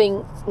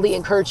lovingly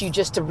encourage you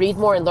just to read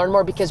more and learn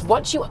more, because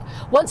once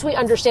we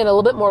understand a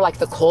little bit more like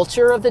the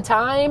culture of the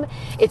time,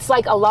 it's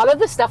like a lot of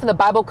the stuff in the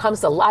Bible comes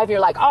to life. You're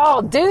like,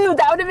 oh, dude,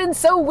 that would have been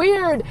so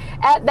weird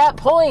at that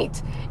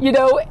point,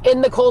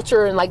 in the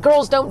culture. And like,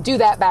 girls don't do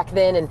that back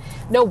then. And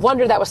no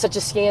wonder that was such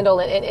a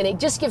scandal. And it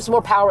just gives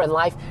more power in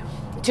life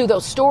to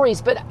those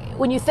stories. But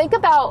when you think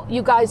about,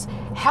 you guys,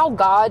 how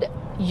God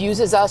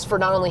uses us for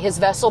not only his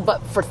vessel,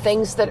 but for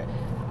things that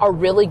are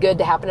really good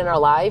to happen in our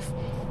life,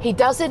 he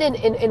does it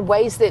in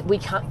ways that we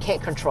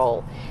can't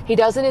control. He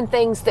does it in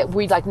things that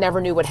we like never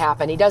knew would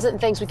happen. He does it in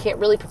things we can't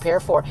really prepare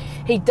for.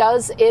 He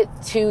does it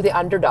to the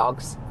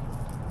underdogs.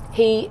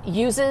 He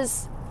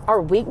uses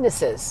our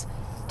weaknesses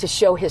to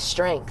show his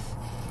strength.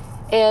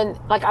 And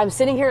like, I'm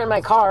sitting here in my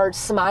car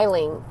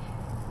smiling,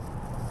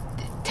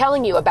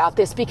 telling you about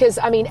this because,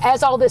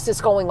 as all this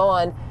is going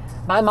on,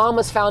 my mom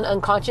was found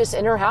unconscious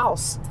in her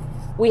house.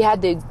 We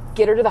had to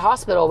get her to the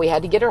hospital. We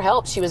had to get her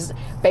help. She was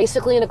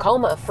basically in a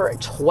coma for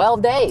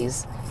 12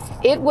 days.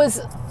 It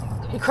was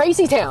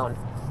crazy town.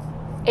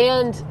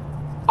 And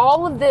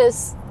all of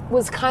this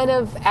was kind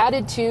of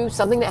added to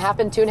something that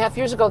happened 2.5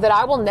 years ago that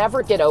I will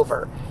never get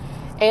over.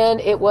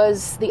 And it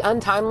was the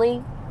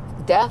untimely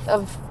death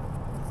of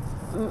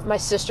my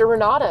sister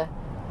Renata,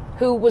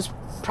 who was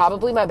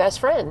probably my best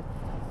friend.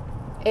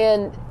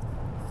 And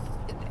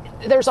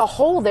there's a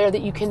hole there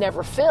that you can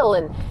never fill.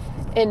 And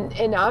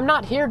I'm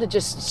not here to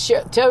just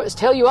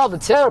tell you all the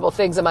terrible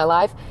things in my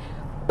life,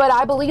 but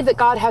I believe that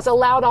God has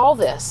allowed all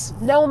this,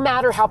 no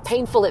matter how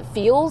painful it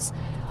feels,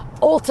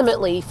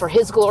 ultimately for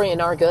his glory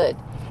and our good.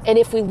 And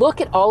if we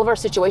look at all of our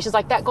situations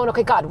like that, going,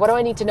 okay, God, what do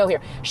I need to know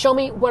here? Show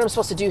me what I'm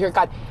supposed to do here.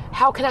 God,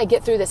 how can I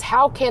get through this?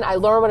 How can I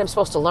learn what I'm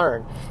supposed to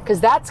learn?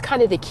 Because that's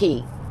kind of the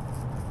key.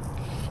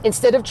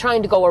 Instead of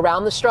trying to go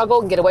around the struggle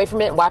and get away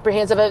from it and wipe your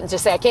hands of it and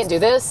just say, I can't do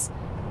this,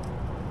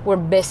 we're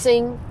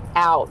missing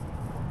out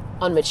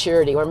on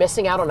maturity. We're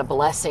missing out on a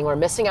blessing. We're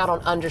missing out on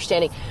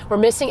understanding. We're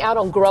missing out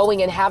on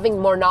growing and having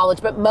more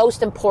knowledge. But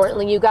most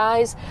importantly, you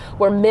guys,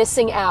 we're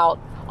missing out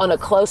on a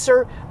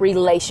closer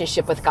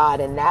relationship with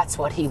God. And that's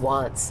what he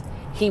wants.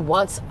 He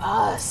wants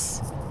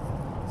us.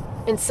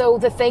 And so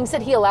the things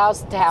that he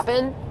allows to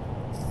happen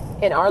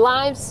in our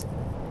lives,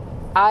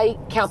 I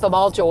count them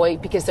all joy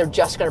because they're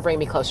just going to bring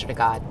me closer to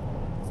God.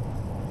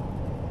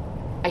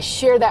 I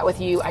share that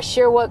with you. I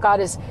share what God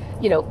is,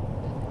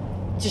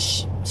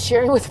 just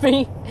sharing with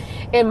me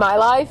in my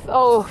life.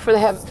 Oh, for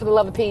the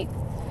love of Pete.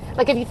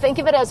 Like, if you think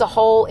of it as a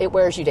whole, it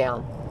wears you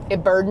down.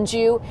 It burdens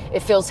you.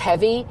 It feels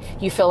heavy.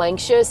 You feel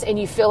anxious and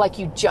you feel like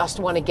you just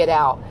want to get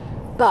out.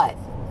 But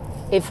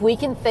if we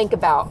can think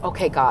about,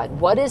 okay, God,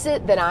 what is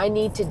it that I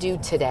need to do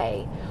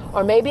today?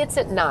 Or maybe it's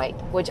at night,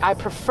 which I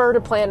prefer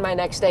to plan my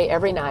next day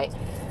every night.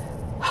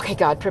 Okay,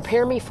 God,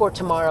 prepare me for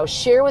tomorrow.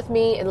 Share with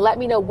me and let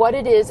me know what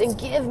it is, and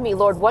give me,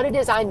 Lord, what it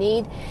is I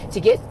need to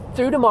get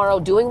through tomorrow,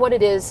 doing what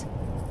it is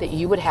that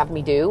you would have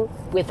me do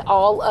with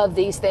all of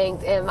these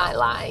things in my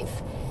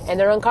life. And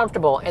they're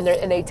uncomfortable and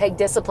they take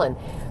discipline,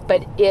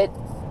 but it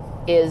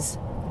is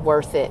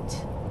worth it.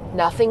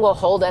 Nothing will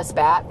hold us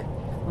back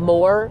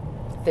more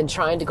than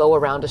trying to go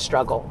around a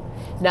struggle.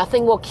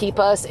 Nothing will keep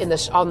us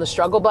on the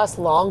struggle bus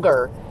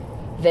longer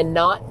than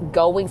not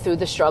going through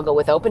the struggle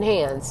with open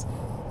hands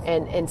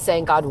and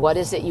saying, God, what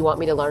is it you want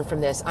me to learn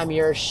from this? I'm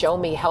yours. Show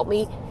me, help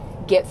me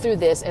get through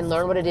this and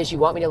learn what it is you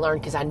want me to learn,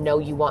 because I know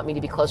you want me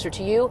to be closer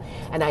to you.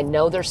 And I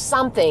know there's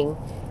something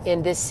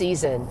in this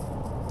season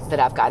that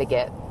I've got to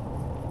get.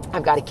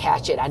 I've got to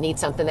catch it. I need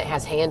something that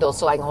has handles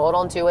so I can hold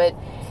on to it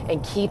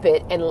and keep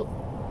it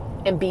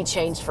and be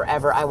changed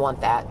forever. I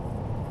want that.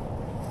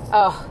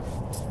 Oh,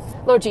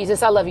 Lord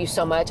Jesus, I love you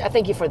so much. I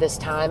thank you for this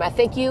time. I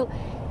thank you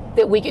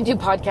that we can do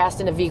podcast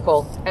in a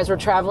vehicle as we're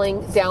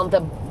traveling down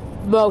the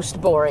most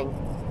boring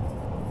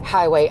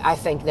highway, I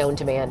think, known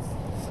to man.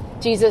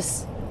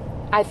 Jesus,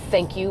 I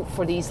thank you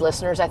for these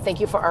listeners. I thank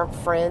you for our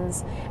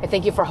friends. I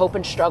thank you for Hope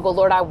and Struggle.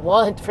 Lord, I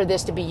want for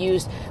this to be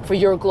used for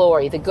your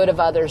glory, the good of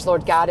others,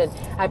 Lord God. And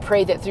I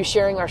pray that through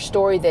sharing our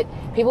story that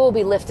people will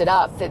be lifted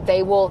up, that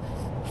they will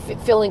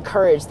feel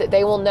encouraged, that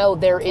they will know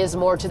there is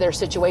more to their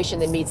situation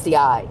than meets the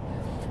eye,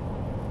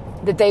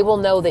 that they will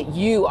know that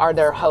you are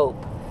their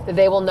hope, that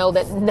they will know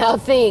that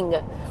nothing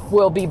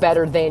will be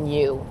better than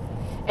you,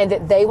 and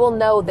that they will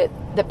know that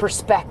the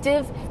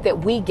perspective that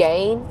we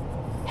gain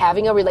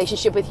having a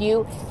relationship with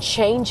you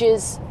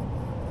changes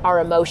our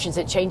emotions,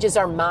 it changes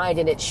our mind,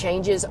 and it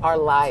changes our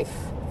life.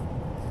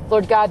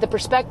 Lord God, the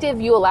perspective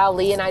you allow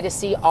Lee and I to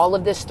see all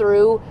of this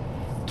through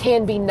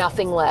can be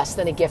nothing less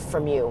than a gift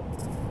from you.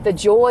 The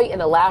joy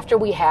and the laughter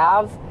we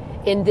have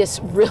in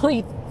this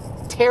really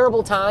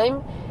terrible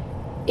time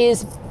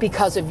is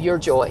because of your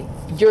joy,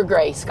 your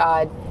grace,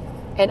 God.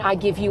 And I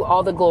give you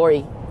all the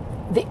glory.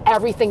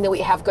 Everything that we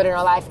have good in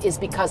our life is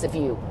because of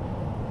you.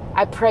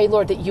 I pray,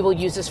 Lord, that you will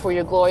use us for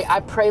your glory. I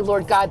pray,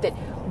 Lord God, that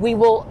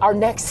our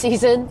next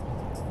season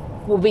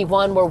will be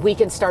one where we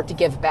can start to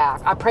give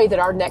back. I pray that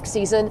our next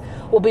season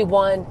will be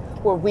one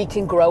where we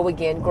can grow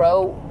again,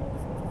 grow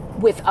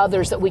with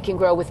others, that we can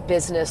grow with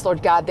business,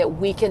 Lord God, that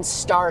we can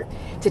start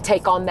to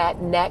take on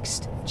that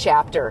next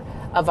chapter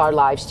of our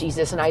lives,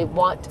 Jesus. And I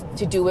want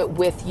to do it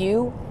with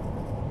you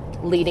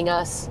leading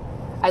us.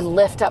 I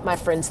lift up my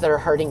friends that are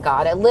hurting,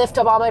 God. I lift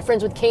up all my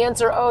friends with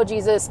cancer. Oh,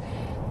 Jesus,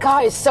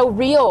 God, it's so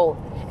real.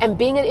 And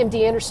being at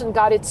MD Anderson,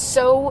 God,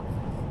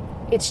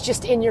 it's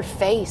just in your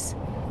face.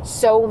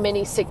 So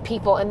many sick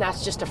people, and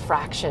that's just a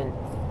fraction.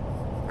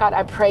 God,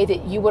 I pray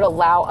that you would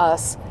allow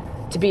us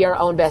to be our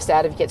own best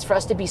advocates, for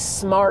us to be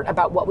smart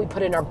about what we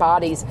put in our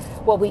bodies,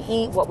 what we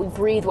eat, what we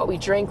breathe, what we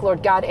drink,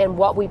 Lord God, and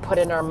what we put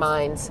in our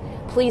minds.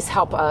 Please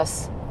help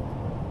us.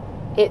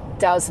 It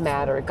does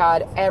matter.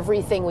 God,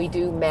 everything we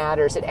do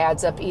matters. It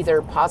adds up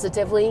either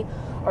positively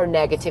or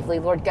negatively,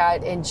 Lord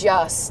God, and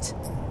just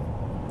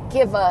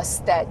give us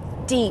that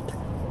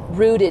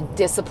deep-rooted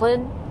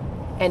discipline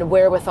and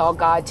wherewithal,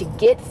 God, to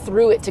get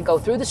through it, to go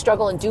through the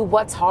struggle and do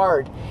what's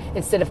hard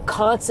instead of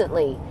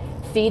constantly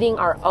feeding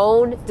our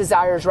own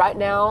desires right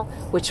now,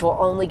 which will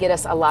only get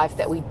us a life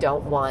that we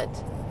don't want.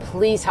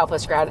 Please help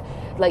us,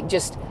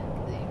 just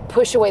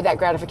push away that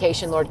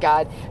gratification, Lord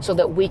God, so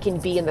that we can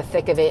be in the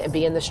thick of it and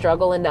be in the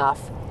struggle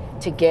enough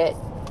to get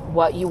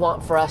what you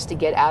want for us to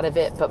get out of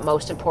it, but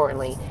most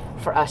importantly,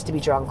 for us to be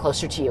drawn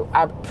closer to you.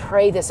 I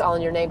pray this all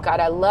in your name, God.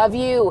 I love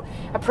you.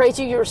 I praise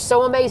you. You're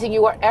so amazing.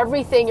 You are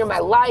everything. You're my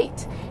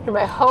light. You're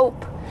my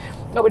hope.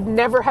 I would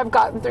never have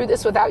gotten through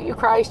this without you,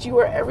 Christ. You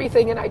are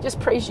everything, and I just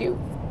praise you.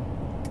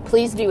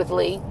 Please be with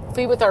Lee.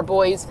 Be with our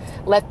boys.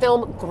 Let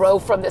them grow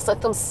from this.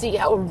 Let them see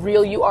how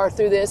real you are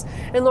through this.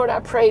 And Lord,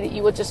 I pray that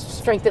you would just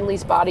strengthen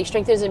Lee's body,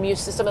 strengthen his immune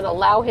system, and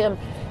allow him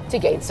to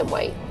gain some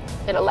weight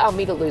and allow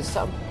me to lose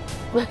some.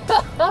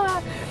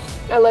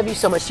 I love you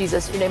so much,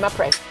 Jesus. In your name I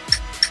pray.